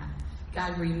from that.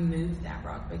 God removed that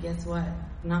rock. But guess what?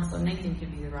 Not so Nathan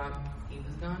could be the rock. He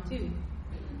was gone too.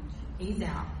 He's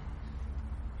out.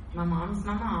 My mom's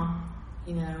my mom.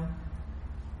 You know,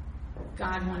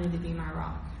 God wanted to be my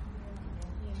rock.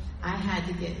 I had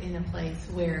to get in a place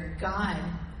where God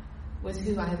was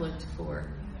who I looked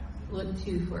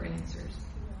to for answers.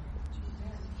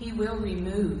 He will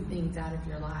remove things out of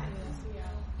your life.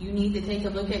 You need to take a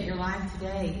look at your life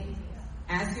today.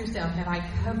 Ask yourself, have I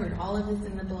covered all of this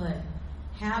in the blood?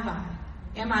 Have I?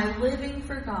 Am I living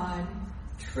for God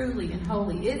truly and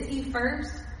wholly? Is He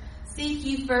first? Seek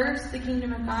ye first the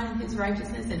kingdom of God and His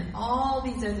righteousness, and all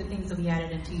these other things will be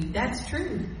added unto you. That's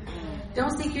true.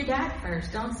 Don't seek your dad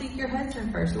first. Don't seek your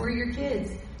husband first or your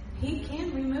kids. He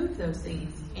can remove those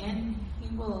things, and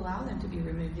He will allow them to be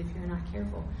removed if you're not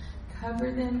careful.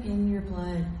 Cover them in your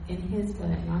blood, in His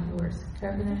blood, not yours.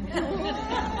 Cover them in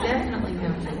Definitely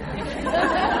don't do that.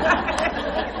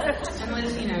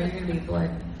 Unless, you know, you're going to be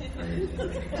blood.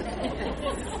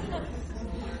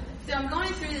 So I'm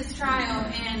going through this trial,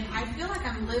 and I feel like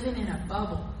I'm living in a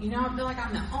bubble. You know, I feel like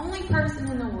I'm the only person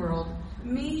in the world,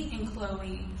 me and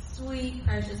Chloe, sweet,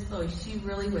 precious Chloe. She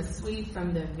really was sweet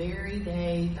from the very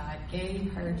day God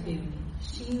gave her to me.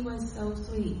 She was so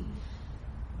sweet.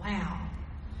 Wow.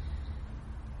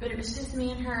 But it was just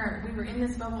me and her. We were in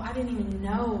this bubble. I didn't even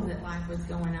know that life was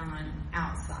going on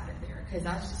outside of there because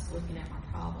I was just looking at my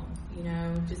problems, you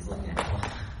know, just looking at,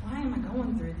 why am I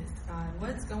going through this, God?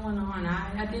 What's going on?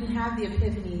 I didn't have the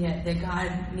epiphany yet that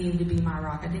God needed to be my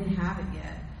rock. I didn't have it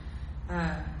yet.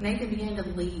 Nathan began to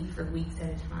leave for weeks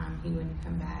at a time. He wouldn't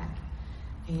come back.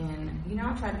 And, you know,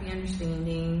 I tried to be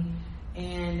understanding.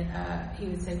 And he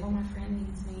would say, well, my friend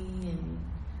needs me. And,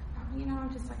 you know,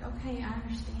 I'm just like, okay, I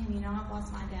understand. You know, I've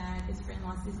lost my dad. His friend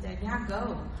lost his dad. Yeah,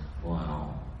 go.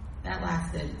 Well, that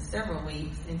lasted several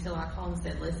weeks until I called and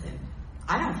said, listen,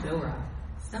 I don't feel right.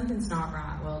 Something's not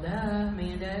right. Well, duh,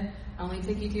 Amanda. Only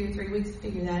took you 2 or 3 weeks to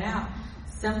figure that out.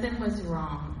 Something was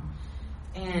wrong.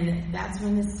 And that's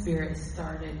when the Spirit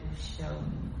started showing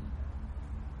me.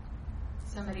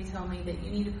 Somebody told me that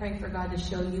you need to pray for God to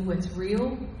show you what's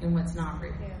real and what's not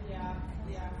real. Yeah.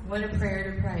 What a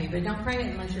prayer to pray. But don't pray it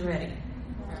unless you're ready.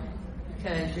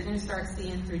 Because you're going to start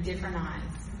seeing through different eyes.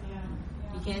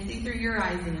 You can't see through your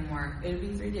eyes anymore. It'll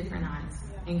be through different eyes.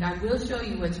 And God will show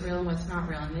you what's real and what's not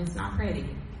real. And it's not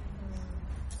pretty.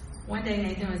 One day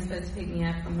Nathan was supposed to pick me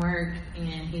up from work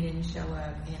and he didn't show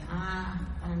up. And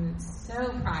I'm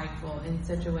so prideful in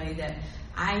such a way that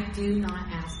I do not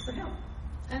ask for help.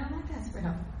 I don't like to ask for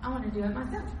help. I want to do it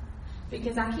myself.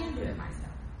 Because I can do it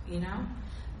myself, you know.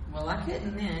 Well, I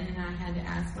couldn't then, and I had to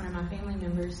ask one of my family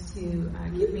members to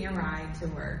give me a ride to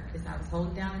work because I was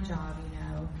holding down a job,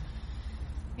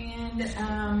 And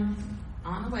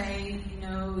on the way,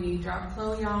 we dropped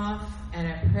Chloe off at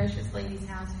a precious lady's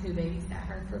house who babysat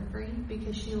her for free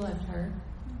because she loved her.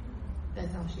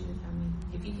 That's all she would tell me.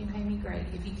 If you can pay me, great.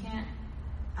 If you can't,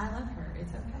 I love her.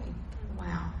 It's okay.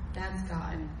 Wow, that's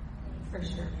God, for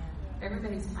sure.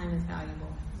 Everybody's time is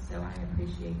valuable, so I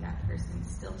appreciate that person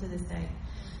still to this day.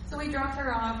 So we dropped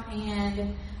her off,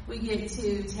 and we get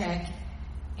to Tech,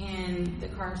 and the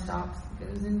car stops,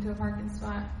 goes into a parking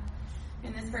spot,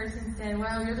 and this person said,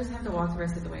 well, you'll just have to walk the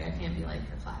rest of the way. I can't be late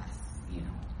for class.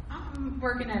 I'm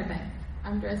working at a bank.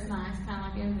 I'm dressed nice, kind of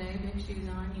like the other day, big shoes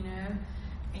on,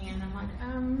 and I'm like,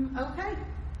 okay.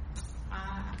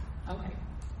 Okay.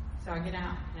 So I get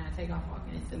out, and I take off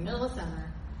walking. It's the middle of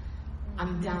summer.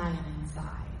 I'm dying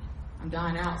inside. I'm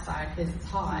dying outside because it's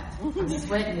hot. I'm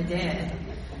sweating to death.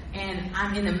 And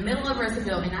I'm in the middle of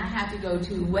Russellville, and I have to go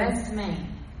to West Main.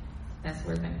 That's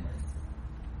where the bank was.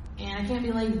 And I can't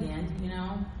be late again,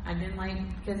 I've been late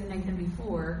because of Nathan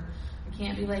before. I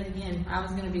can't be late again. I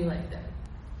was going to be late, though.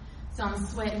 So I'm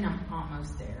sweating. I'm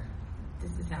almost there.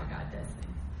 This is how God does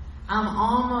things. I'm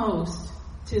almost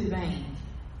to the bank,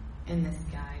 and this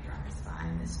guy drives by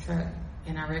in this truck,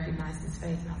 and I recognized his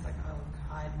face, and I was like, oh,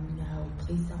 God, no,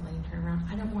 please don't let him turn around.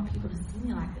 I don't want people to see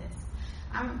me like this.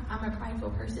 I'm a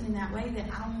prideful person in that way that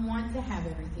I want to have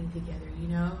everything together,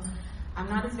 I'm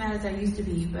not as bad as I used to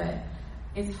be, but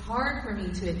it's hard for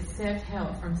me to accept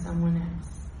help from someone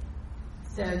else.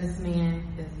 So this man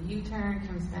does a U-turn,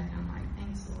 comes back, and I'm like,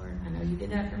 thanks, Lord. I know you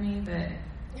did that for me, but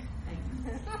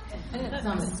thanks. So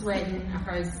I'm sweating. I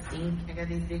probably stink. I got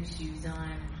these big shoes on.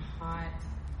 I'm hot.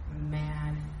 I'm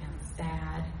mad. And I'm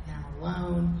sad. And I'm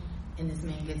alone. And this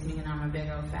man gets me, and I'm a big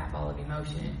old fat ball of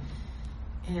emotion.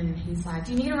 And he's like,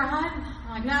 do you need a ride? I'm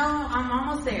like, no, I'm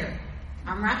almost there.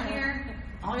 I'm right here.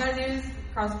 All I got to do is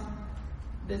cross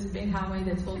this big highway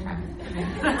that's full of traffic. I don't need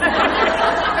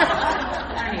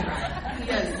a ride. He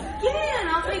goes, get in,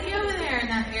 I'll take you over there. And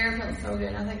that air felt so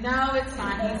good. I was like, no, it's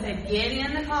fine. He said, get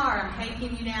in the car. I'm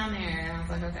taking you down there. And I was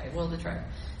like, okay, well, the truck.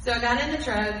 So I got in the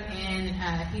truck, and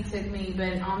he took me.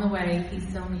 But on the way,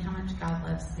 he's telling me how much God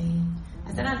loves me.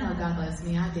 I said, I know God loves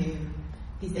me. I do.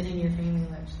 He said, and your family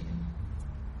loves you.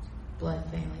 Blood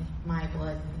family. My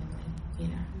blood family.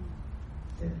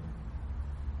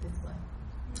 This blood.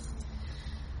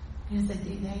 And I said, do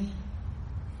they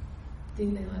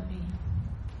love me?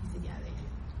 He said, yeah, they do.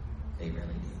 They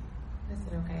really do. I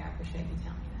said, okay, I appreciate you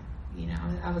telling me that.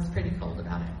 I was pretty cold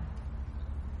about it.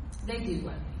 They do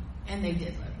love me. And they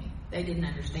did love me. They didn't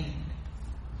understand.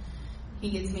 He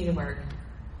gets me to work.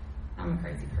 I'm a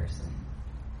crazy person.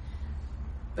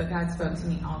 But God spoke to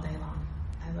me all day long.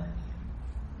 I love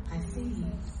you. I see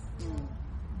you.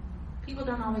 People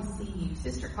don't always see you.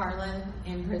 Sister Carla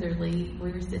and Brother Lee,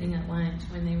 we were sitting at lunch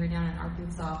when they were down in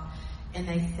Arkansas, and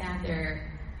they sat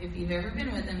there. If you've ever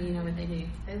been with them, you know what they do.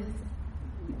 They listen.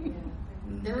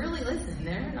 They're really listening.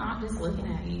 They're not just looking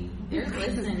at you. They're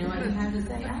listening to what you have to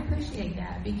say. I appreciate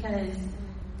that because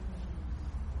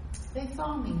they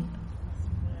saw me.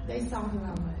 They saw who I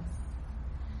was.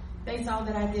 They saw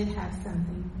that I did have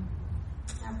something.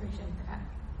 I appreciate that.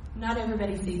 Not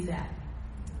everybody sees that.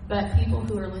 But people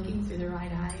who are looking through the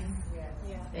right eyes,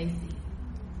 they see.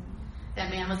 That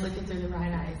man was looking through the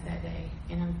right eyes that day.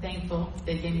 And I'm thankful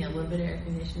they gave me a little bit of air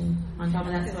conditioning on top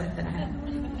of that sweat that I had.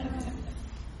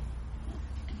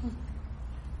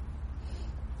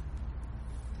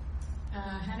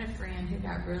 I had a friend who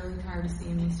got really tired of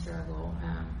seeing me struggle.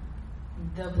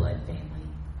 The blood family.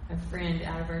 A friend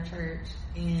out of our church.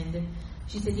 And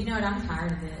she said, you know what, I'm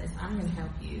tired of this. I'm going to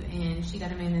help you. And she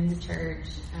got a man in the church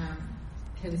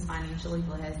who was financially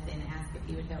blessed and asked if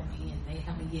he would help me. And they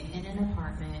helped me get in an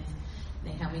apartment.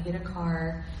 They helped me get a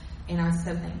car. And I was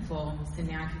so thankful. So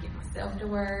now I could get myself to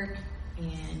work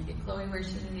and get Chloe where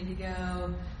she needed to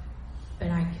go. But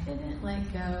I couldn't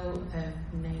let go of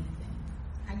Nathan.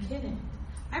 I couldn't.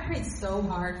 I prayed so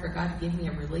hard for God to give me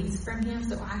a release from him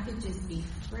so I could just be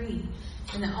free.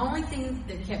 And the only thing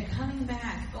that kept coming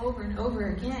back over and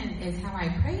over again is how I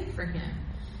prayed for him.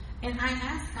 And I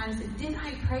asked God, I said, did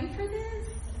I pray for this?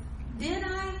 Did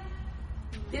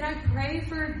I pray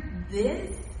for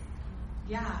this?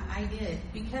 Yeah, I did.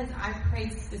 Because I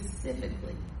prayed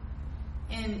specifically.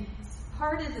 And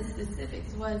part of the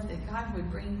specifics was that God would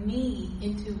bring me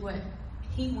into what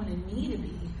he wanted me to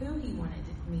be, who he wanted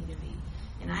me to be.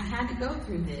 And I had to go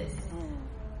through this.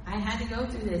 I had to go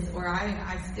through this, or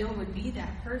I still would be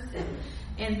that person.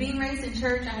 And being raised in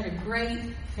church, I had a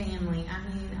great family. I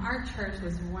mean, our church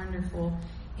was wonderful.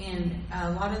 And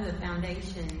a lot of the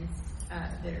foundations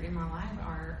that are in my life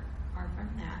are from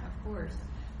that, of course.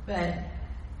 But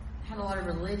had a lot of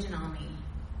religion on me.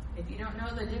 If you don't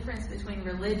know the difference between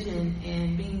religion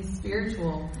and being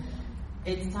spiritual,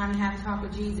 it's time to have a talk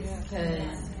with Jesus.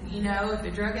 Because, you know, if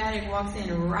a drug addict walks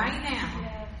in right now,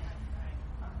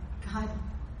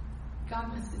 God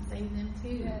wants to save them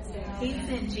too. He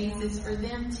sent Jesus for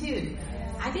them too.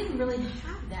 I didn't really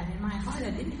have that in my heart. I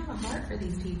didn't have a heart for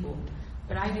these people.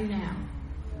 But I do now.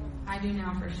 I do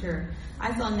now for sure.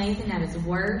 I saw Nathan at his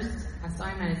worst. I saw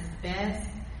him at his best.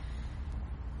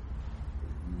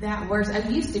 That worst. I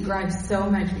used to gripe so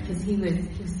much because he was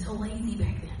so lazy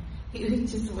back then. He would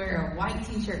just wear a white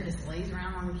t-shirt, just lays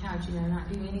around on the couch, you know, not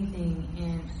do anything.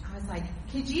 And I was like,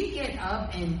 could you get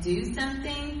up and do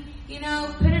something? You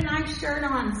know, put a nice shirt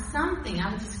on, something.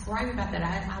 I would just gripe about that.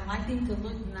 I liked him to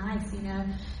look nice, you know.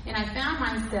 And I found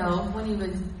myself, when he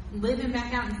was living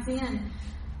back out in sin,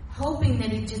 hoping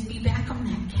that he'd just be back on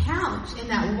that couch in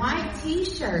that white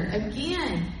t-shirt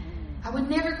again. I would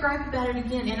never gripe about it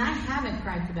again, and I haven't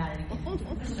griped about it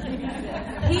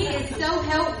again. He is so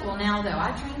helpful now, though.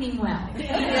 I trained him well. He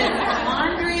does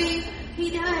laundry. He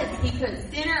does. He cooks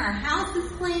dinner. Our house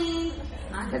is clean.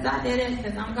 Not because I did it,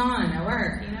 because I'm gone at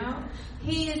work, you know.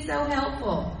 He is so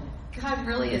helpful. God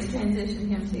really has transitioned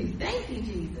him too. Thank you,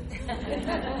 Jesus.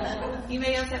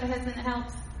 Anybody else have a husband that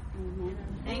helps?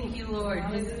 Thank you, Lord.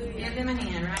 Just give him a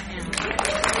hand right now.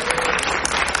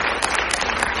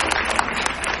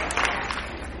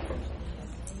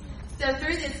 So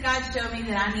through this, God showed me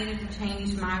that I needed to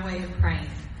change my way of praying.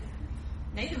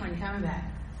 Nathan wasn't coming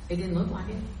back. It didn't look like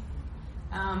it.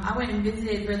 I went and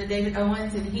visited Brother David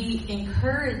Owens, and he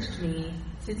encouraged me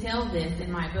to tell this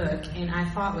in my book, and I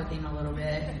fought with him a little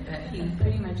bit, but he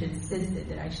pretty much insisted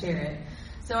that I share it.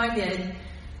 So I did.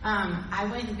 I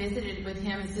went and visited with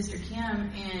him and Sister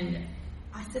Kim, and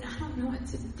I said, I don't know what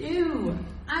to do.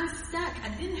 I'm stuck. I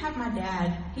didn't have my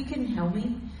dad. He couldn't help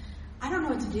me. I don't know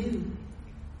what to do.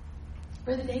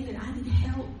 Brother David, I need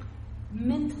help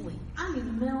mentally. I need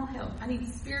mental help. I need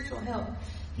spiritual help.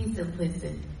 He said,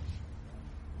 listen,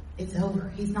 it's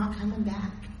over. He's not coming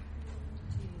back.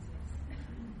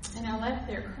 And I left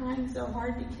there crying so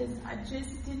hard because I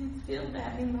just didn't feel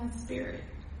that in my spirit.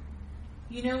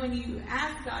 You know, when you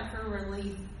ask God for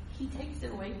relief, He takes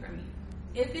it away from you.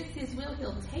 If it's His will,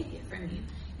 He'll take it from you.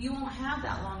 You won't have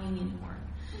that longing anymore.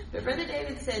 But Brother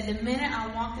David said, the minute I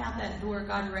walked out that door,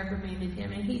 God reprimanded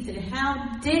him. And he said,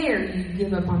 how dare you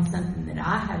give up on something that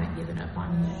I haven't given up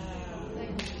on yet?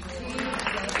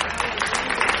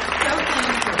 So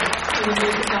thankful for the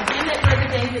wisdom of God. And that Brother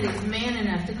David is man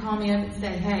enough to call me up and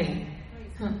say, hey,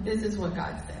 this is what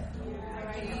God said.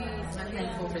 I'm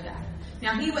thankful for that.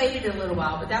 Now, he waited a little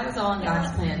while, but that was all in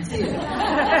God's plan, too.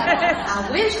 I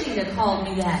wish he'd have called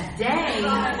me that day.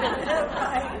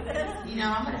 You know,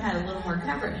 I would have had a little more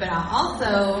comfort, but I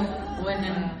also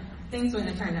things wouldn't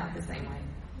have turned out the same way.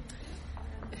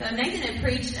 So Nathan had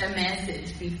preached a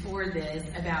message before this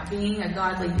about being a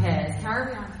godly pest. How are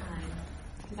we on time?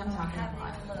 Because I'm talking a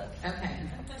lot. Okay.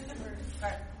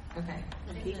 Okay.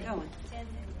 Keep going.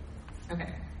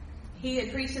 Okay. He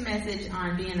had preached a message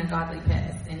on being a godly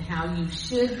pest and how you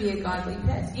should be a godly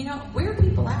pest. You know, wear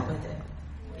people out with it.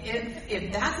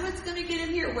 If that's what's going to get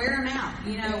in here, wear them out.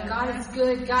 You know, God is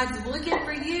good. God's looking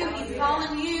for you. He's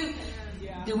calling you.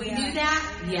 Do we do that?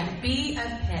 Yeah. Be a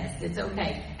pest. It's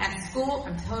okay. At school,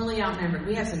 I'm totally outnumbered.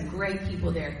 We have some great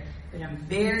people there, but I'm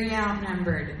very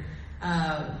outnumbered.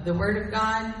 The Word of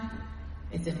God,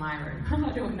 it's in my room.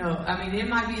 I don't know. I mean, it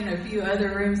might be in a few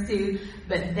other rooms too,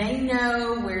 but they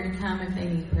know where to come if they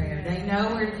need prayer. They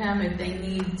know where to come if they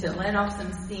need to let off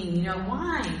some steam. You know,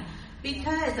 why?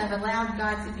 Because I've allowed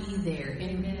God to be there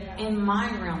in my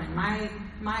realm, in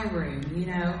my room, you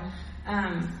know.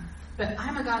 But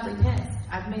I'm a godly pest.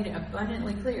 I've made it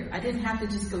abundantly clear. I didn't have to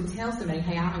just go tell somebody,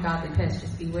 hey, I'm a godly pest,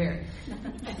 just beware.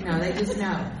 No, they just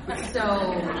know. So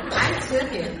I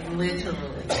took it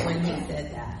literally when he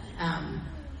said that.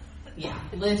 Yeah,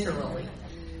 literally.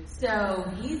 So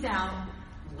he's out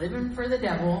living for the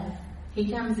devil. He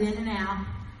comes in and out.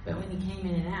 But when he came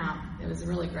in and out, it was a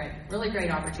really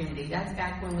great opportunity. That's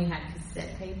back when we had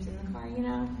cassette tapes in the car, you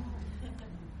know?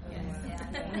 Yes.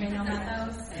 Anybody know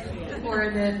about those? Or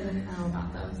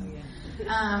about those.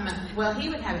 Well, he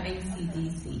would have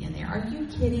AC/DC in there. Are you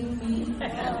kidding me?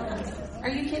 Are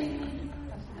you kidding me?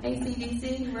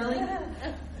 AC/DC? Really?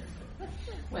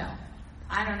 Well,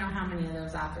 I don't know how many of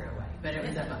those I threw away, but it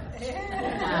was a bunch.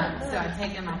 So I'd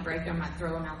take them, I'd break them, I'd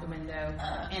throw them out the window,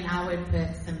 and I would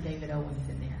put some David Owens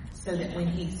in there. So that when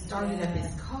he started up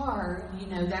his car, you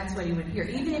know, that's what he would hear.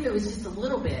 Even if it was just a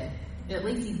little bit, at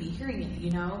least he'd be hearing it,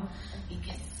 you know. He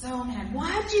gets so mad.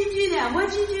 Why'd you do that?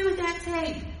 What'd you do with that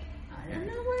tape? I don't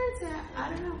know where it's at. I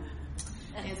don't know.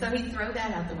 And so he'd throw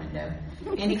that out the window.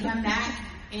 And he'd come back,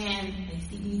 and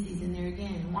AC/DC's in there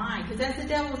again. Why? Because that's the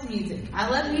devil's music. I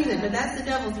love music, but that's the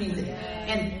devil's music.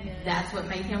 And that's what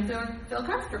made him feel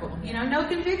comfortable. You know, no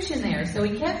conviction there. So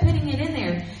he kept putting it in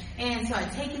there. And so I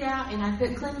take it out, and I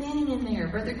put Clendenin in there.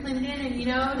 Brother Clendenin, you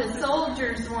know, the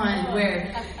soldiers one,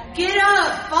 where get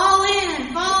up, fall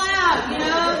in, fall out, you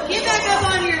know, get back up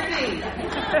on your feet.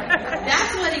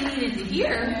 That's what he needed to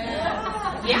hear.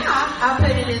 Yeah, I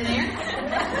put it in there.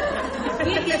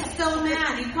 He'd get so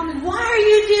mad. He'd come in, why are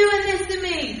you doing this to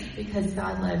me? Because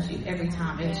God loves you every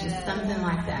time. It was just something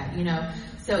like that, you know.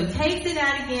 So he takes it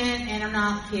out again, and I'm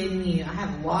not kidding you. I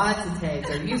have lots of tapes,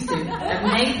 or used to, of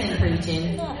Nathan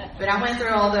preaching. But I went through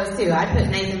all those too. I put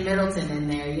Nathan Middleton in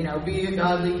there, you know, be a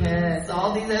godly pest,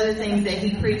 all these other things that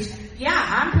he preached. Yeah,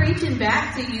 I'm preaching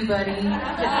back to you, buddy.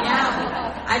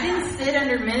 Yeah. I didn't sit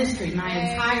under ministry my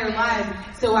entire life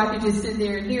so I could just sit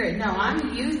there and hear it. No,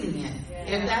 I'm using it.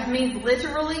 If that means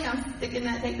literally, I'm sticking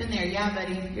that tape in there. Yeah,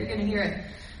 buddy, you're going to hear it.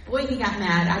 Boy, he got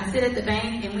mad. I'd sit at the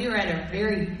bank, and we were at a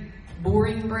very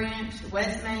boring branch,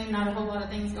 West Main, not a whole lot of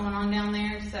things going on down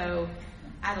there, so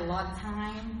I had a lot of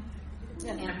time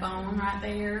and a phone right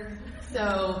there.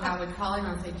 So I would call him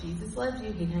and I'd say, Jesus loves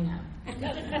you. He'd hang up.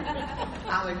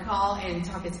 I would call and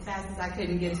talk as fast as I could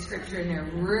and get a scripture in there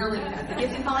really fast. The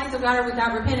gifts and callings of God are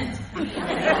without repentance. Over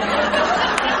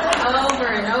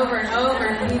and over and over.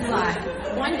 And he's like,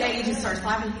 one day he just starts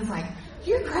laughing. He's like,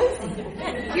 you're crazy.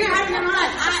 You're out of your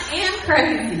mind. I am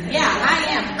crazy. Yeah, I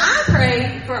am. I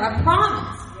prayed for a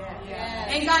promise.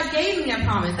 And God gave me a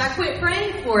promise. I quit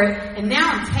praying for it, and now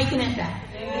I'm taking it back.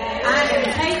 I am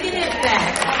taking it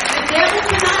back. The devil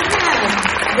cannot have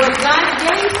what God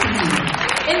gave to you.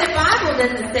 And the Bible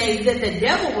doesn't say that the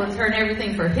devil will turn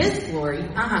everything for his glory.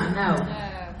 No.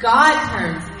 God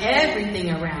turns everything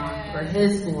around for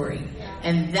his glory.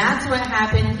 And that's what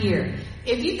happened here.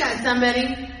 If you've got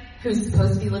somebody who's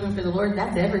supposed to be living for the Lord,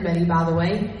 that's everybody, by the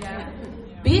way.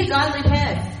 Be a godly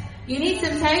pest. You need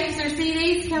some tapes or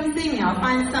CDs? Come see me. I'll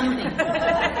find something.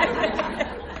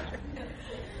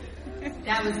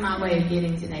 That was my way of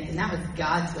getting to Nathan. That was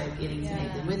God's way of getting to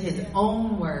Nathan, with his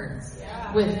own words.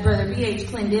 With Brother B.H.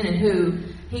 Clendenin, who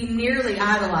he nearly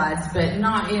idolized, but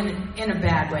not in a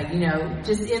bad way, you know,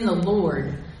 just in the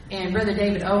Lord. And Brother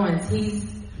David Owens, he's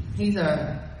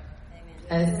a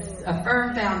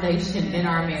firm foundation in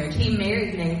our marriage. He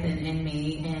married Nathan and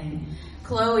me, and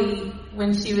Chloe,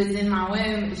 when she was in my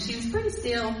womb, she was pretty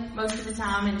still most of the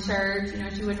time in church. You know,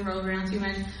 she wouldn't roll around too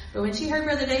much. But when she heard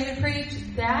Brother David preach,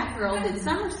 that girl did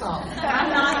somersaults. I'm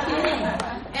not kidding.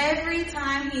 Every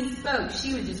time he spoke,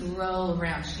 she would just roll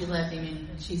around. She loved him,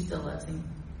 and she still loves him.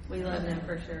 We love him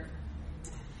for sure.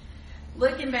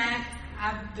 Looking back,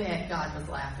 I bet God was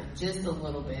laughing just a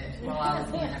little bit while I was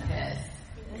being a pest.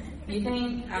 You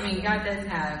think? I mean, God does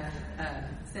have a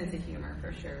sense of humor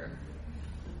for sure.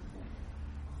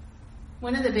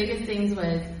 One of the biggest things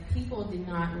was people did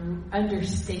not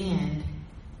understand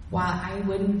why I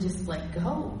wouldn't just let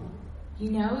go.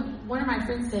 You know, one of my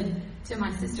friends said to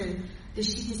my sister, does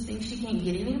she just think she can't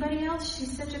get anybody else?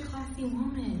 She's such a classy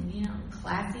woman. You know,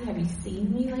 classy? Have you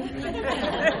seen me lately?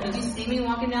 Did you see me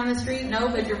walking down the street? No,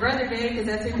 but your brother did, because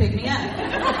that's who picked me up.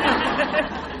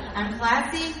 I'm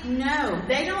classy? No.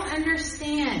 They don't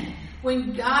understand.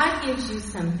 When God gives you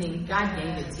something, God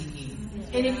gave it to you.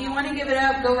 And if you want to give it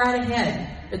up, go right ahead.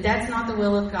 But that's not the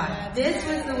will of God. This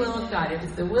was the will of God. It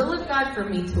was the will of God for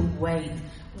me to wait.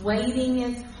 Waiting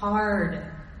is hard.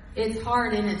 It's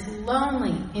hard, and it's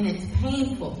lonely, and it's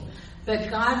painful. But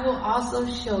God will also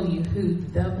show you who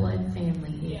the blood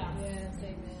family is. Yes,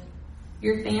 amen.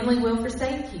 Your family will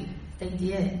forsake you. They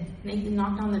did. Nathan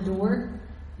knocked on the door.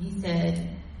 He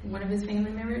said, one of his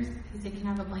family members, he said, can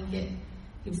I have a blanket?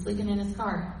 He was sleeping in his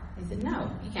car. He said,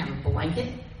 no, you can't have a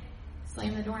blanket.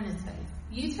 Slammed the door in his face.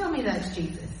 You tell me that's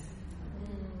Jesus.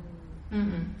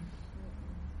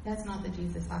 That's not the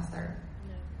Jesus I serve.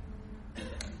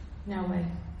 No way.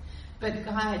 But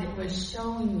God was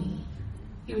showing me.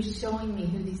 He was showing me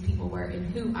who these people were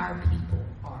and who our people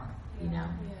are. You know,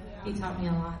 He taught me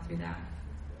a lot through that.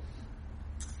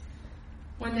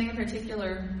 One day in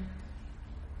particular,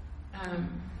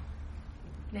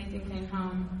 Nathan came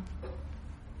home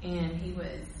and he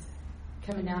was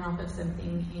coming down off of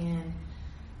something and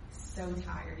so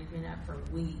tired. He'd been up for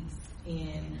weeks,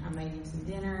 and I made him some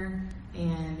dinner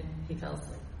and he fell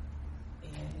asleep.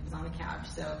 And he was on the couch,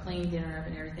 so I cleaned dinner up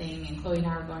and everything, and Chloe and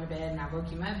I were going to bed, and I woke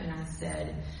him up and I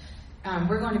said,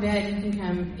 we're going to bed, you can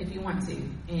come if you want to.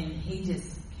 And he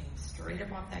just came straight straight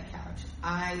up off that couch,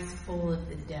 eyes full of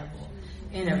the devil,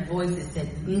 and a voice that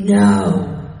said,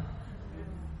 no.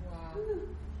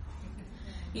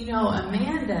 You know,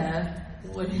 Amanda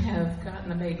would have gotten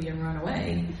the baby and run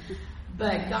away.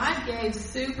 But God gave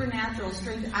supernatural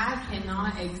strength. I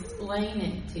cannot explain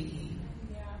it to you.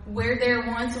 Where there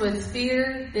once was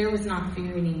fear, there was not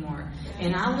fear anymore.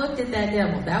 And I looked at that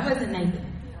devil. That wasn't Nathan.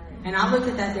 And I looked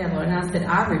at that devil and I said,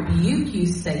 I rebuke you,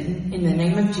 Satan, in the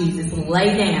name of Jesus.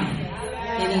 Lay down.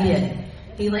 And he did.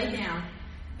 He laid down.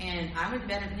 And I would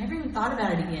bet I've never even thought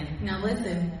about it again. Now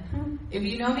listen, if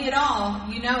you know me at all,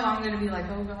 you know I'm going to be like,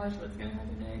 oh gosh, what's going to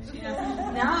happen next? You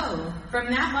know? No. From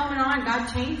that moment on, God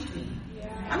changed me.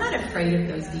 I'm not afraid of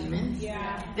those demons.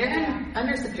 They're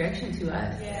under subjection to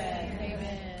us.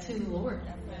 To the Lord.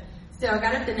 So I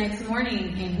got up the next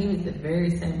morning and he was the very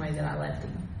same way that I left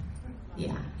him.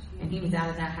 Yeah. And he was out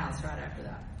of that house right after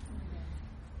that.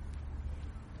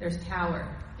 There's power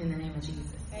in the name of Jesus.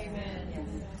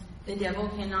 Amen. The devil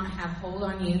cannot have hold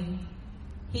on you.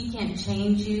 He can't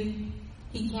change you.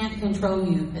 He can't control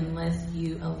you unless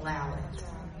you allow it.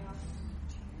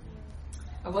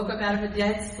 I woke up out of a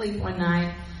dead sleep one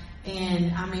night,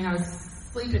 and I was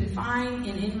sleeping fine,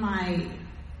 and in my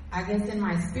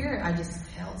spirit, I just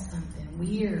felt something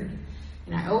weird.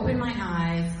 And I opened my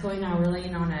eyes. Chloe and I were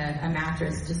laying on a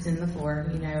mattress just in the floor.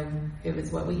 You know, it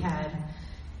was what we had.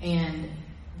 And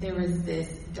there was this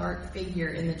dark figure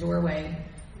in the doorway.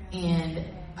 And,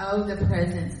 the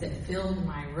presence that filled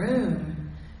my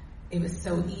room, it was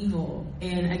so evil.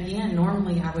 And again,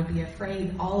 normally I would be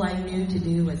afraid. All I knew to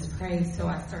do was pray. So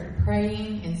I started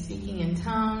praying and speaking in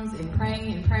tongues and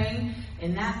praying.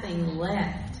 And that thing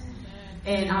left.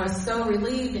 And I was so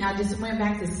relieved. And I just went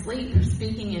back to sleep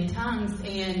speaking in tongues.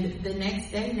 And the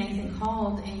next day, Nathan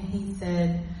called and he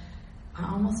said,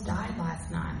 I almost died last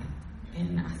night.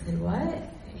 And I said, what?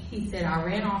 He said, I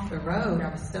ran off the road. I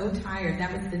was so tired.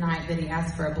 That was the night that he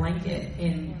asked for a blanket,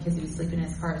 and because he was sleeping in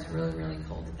his car. It was really, really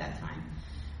cold at that time,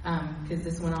 because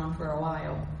this went on for a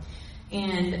while.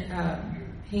 And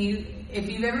if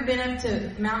you've ever been up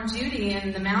to Mount Judy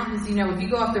and the mountains, you know, if you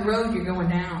go off the road, you're going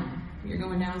down. You're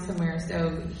going down somewhere.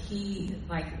 So he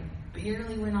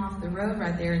barely went off the road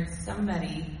right there, and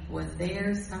somebody was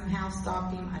there, somehow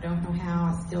stopped him. I don't know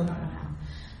how. I still don't know how.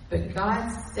 But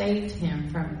God saved him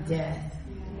from death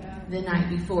the night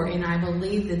before, and I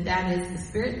believe that is the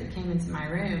spirit that came into my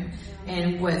room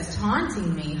and was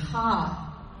taunting me. I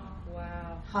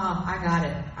got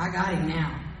it. I got him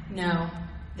now. No,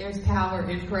 there's power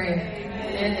in prayer.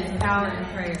 There is power in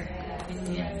prayer.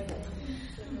 Amen.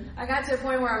 I got to a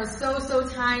point where I was so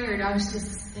tired. I was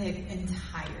just sick and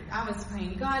tired. I was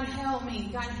praying, God help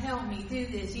me, do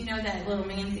this. You know that little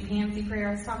Nancy prayer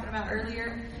I was talking about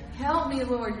earlier? Help me,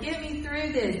 Lord, get me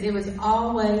through this. It was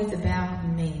always about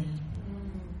me.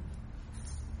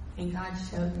 And God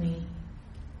showed me,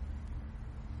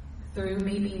 through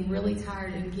me being really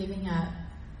tired and giving up,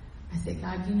 I said,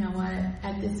 God, you know what?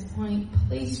 At this point,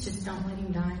 please just don't let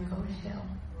him die and go to hell.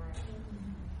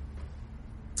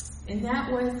 And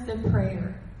that was the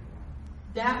prayer.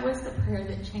 That was the prayer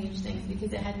that changed things,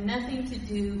 because it had nothing to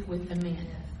do with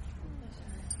Amanda.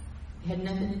 It had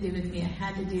nothing to do with me. It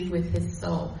had to do with his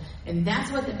soul. And that's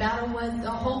what the battle was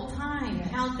the whole time.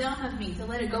 How dumb of me to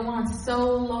let it go on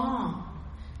so long.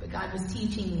 But God was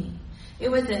teaching me. It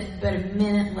was but a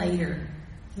minute later,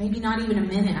 maybe not even a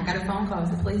minute, I got a phone call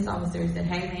with a police officer who said,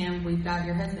 hey ma'am, we've got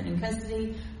your husband in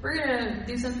custody. We're going to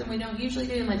do something we don't usually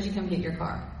do and let you come get your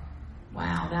car.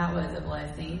 Wow, that was a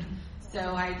blessing.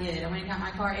 So I did. I went and got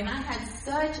my car, and I had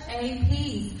such a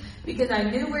peace because I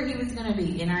knew where he was going to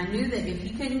be, and I knew that if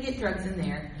he couldn't get drugs in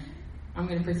there, I'm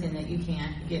going to pretend that you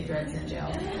can't get drugs in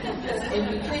jail. If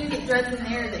you couldn't get drugs in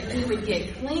there, that he would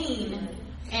get clean,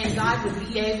 and God would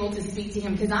be able to speak to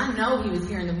him, because I know he was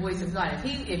hearing the voice of God. If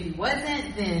he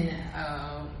wasn't, then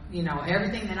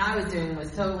everything that I was doing was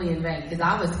totally in vain, because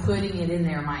I was putting it in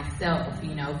there myself,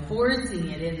 forcing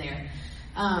it in there.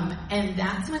 And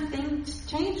that's when things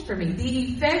changed for me.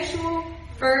 The effectual,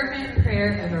 fervent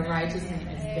prayer of a righteous man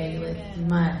availeth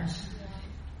much.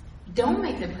 Don't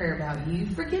make the prayer about you.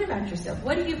 Forget about yourself.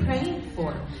 What are you praying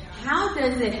for? How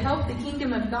does it help the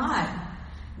kingdom of God?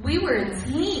 We were a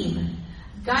team.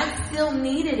 God still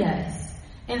needed us.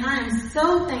 And I am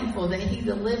so thankful that he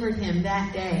delivered him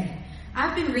that day.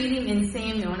 I've been reading in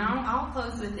Samuel, and I'll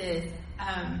close with this.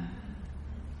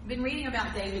 Been reading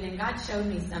about David, and God showed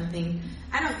me something.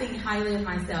 I don't think highly of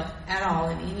myself at all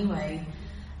in any way.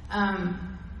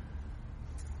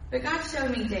 But God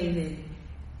showed me David,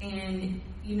 and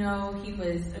he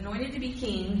was anointed to be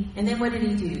king, and then what did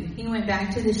he do? He went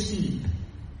back to the sheep.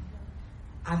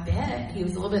 I bet he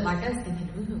was a little bit like us, thinking,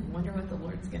 ooh, wonder what the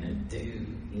Lord Lord's going to do,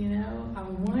 you know.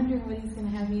 I'm wondering what he's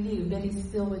going to have me do. But he's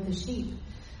still with the sheep.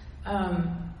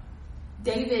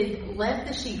 David left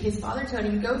the sheep. His father told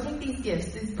him, go take these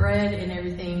gifts, this bread and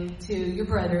everything, to your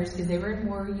brothers, because they were in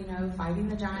war, you know, fighting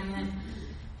the giants.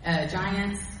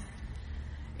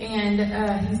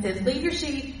 And he said, leave your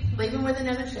sheep, leave them with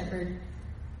another shepherd,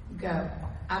 go.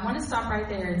 I want to stop right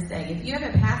there and say, if you have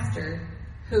a pastor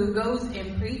who goes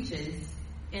and preaches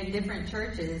in different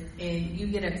churches and you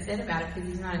get upset about it because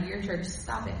he's not at your church,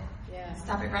 stop it. Yeah.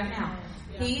 Stop it right now.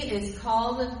 Yeah. He is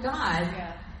called of God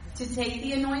to take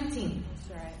the anointing. That's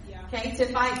right. Yeah. Okay, to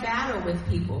fight battle with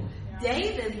people. Yeah.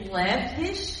 David left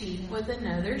his sheep with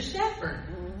another shepherd.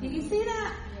 Mm-hmm. Did you see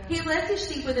that? Yeah. He left his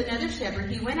sheep with another shepherd.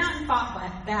 He went out and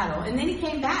fought battle, and then he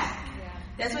came back. Yeah.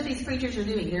 That's what these preachers are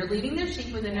doing. They're leaving their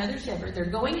sheep with another shepherd. They're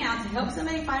going out to help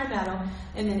somebody fight a battle,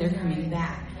 and then they're coming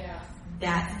back. Yeah.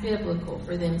 That's biblical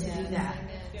for them to do that.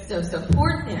 Amen. So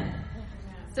support them.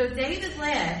 So David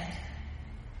left.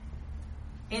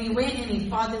 And he went and he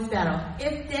fought this battle.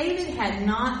 If David had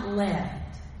not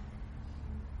left,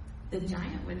 the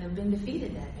giant wouldn't have been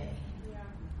defeated that day.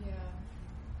 Yeah.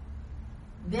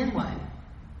 Then what?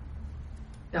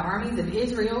 The armies of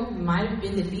Israel might have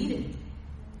been defeated.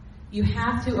 You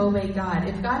have to obey God.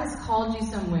 If God has called you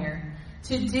somewhere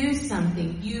to do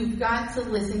something, you've got to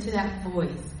listen to that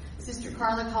voice. Sister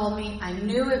Carla called me. I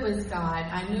knew it was God.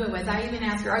 I knew it was. I even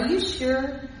asked her, are you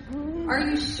sure? Are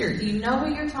you sure? Do you know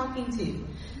who you're talking to?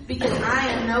 Because I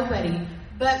am nobody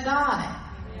but God.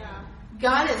 Yeah.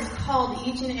 God has called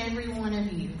each and every one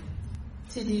of you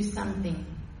to do something.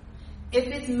 If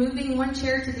it's moving one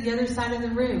chair to the other side of the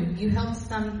room, you helped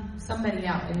somebody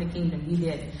out in the kingdom. You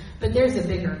did. But there's a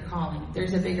bigger calling.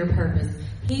 There's a bigger purpose.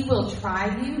 He will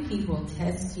try you. He will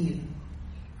test you.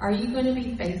 Are you going to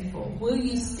be faithful? Will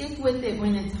you stick with it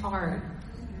when it's hard?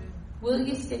 Will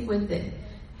you stick with it?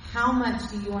 How much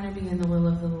do you want to be in the will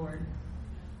of the Lord?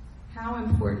 How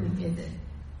important is it?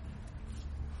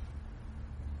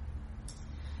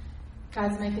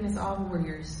 God's making us all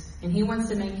warriors, and He wants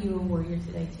to make you a warrior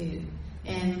today too.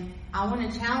 And I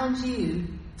want to challenge you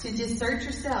to just search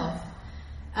yourself.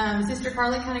 Sister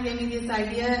Carla kind of gave me this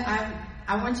idea.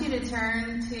 I want you to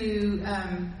turn to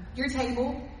your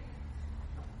table,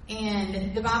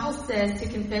 and the Bible says to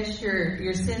confess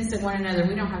your sins to one another.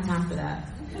 We don't have time for that.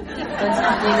 Let's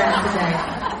not do that today.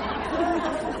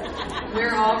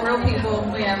 We're all real people.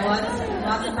 We have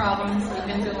lots of problems. We've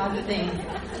been through lots of things.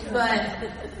 But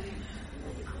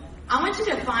I want you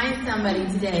to find somebody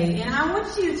today, and I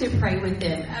want you to pray with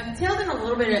them. Tell them a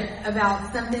little bit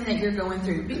about something that you're going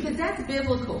through, because that's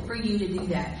biblical for you to do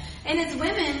that. And as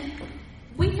women,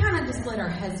 we kind of just let our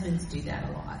husbands do that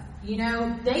a lot. You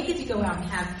know, they get to go out and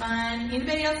have fun.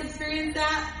 Anybody else experience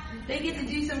that? They get to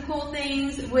do some cool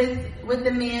things with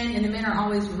the men, and the men are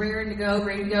always ready to go.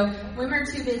 Women are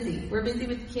too busy. We're busy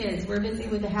with the kids. We're busy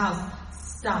with the house.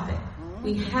 Stop it.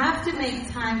 We have to make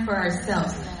time for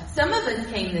ourselves. Some of us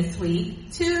came this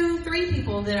week, 2-3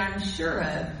 people that I'm sure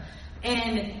of,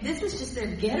 and this was just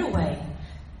their getaway.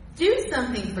 Do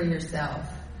something for yourself.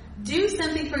 Do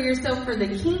something for yourself for the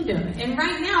kingdom. And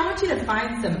right now, I want you to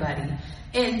find somebody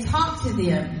and talk to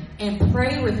them and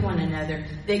pray with one another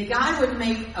that God would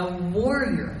make a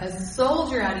warrior, a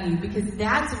soldier out of you, because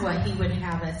that's what He would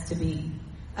have us to be,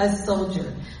 a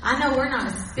soldier. I know we're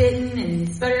not spitting and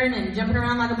sputtering and jumping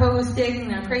around like a pogo stick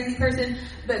and a crazy person,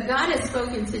 but God has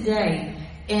spoken today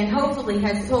and hopefully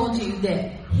has told you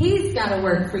that He's got to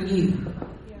work for you.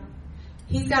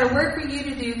 He's got to work for you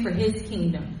to do for His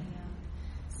kingdom.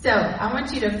 So I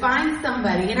want you to find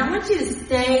somebody, and I want you to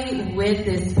stay with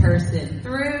this person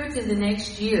through to the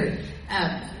next year.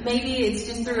 Maybe it's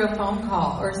just through a phone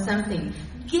call or something.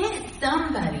 Get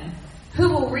somebody who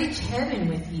will reach heaven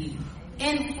with you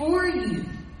and for you.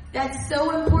 That's so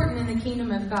important in the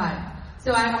kingdom of God.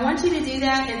 So I want you to do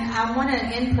that, and I want to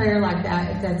end prayer like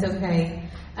that, if that's okay.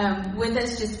 With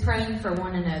us just praying for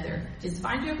one another. Just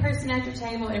find you a person at your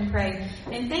table and pray.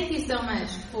 And thank you so much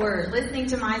for listening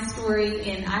to my story,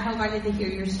 and I hope I get to hear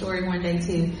your story one day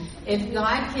too. If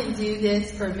God can do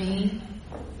this for me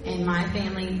and my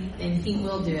family, then He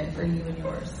will do it for you and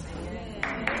yours.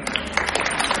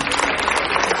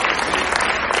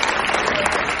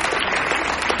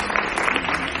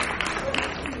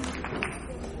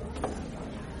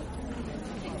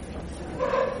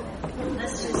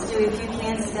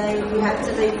 You have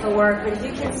to leave for work, but if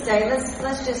you can stay,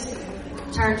 let's just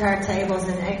turn to our tables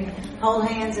and hold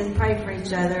hands and pray for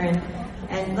each other,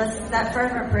 and let's that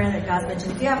fervent prayer that God's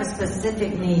mentioned. If you have a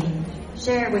specific need,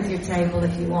 share it with your table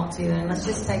if you want to, and let's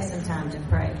just take some time to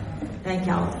pray. Thank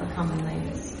y'all for coming,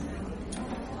 ladies.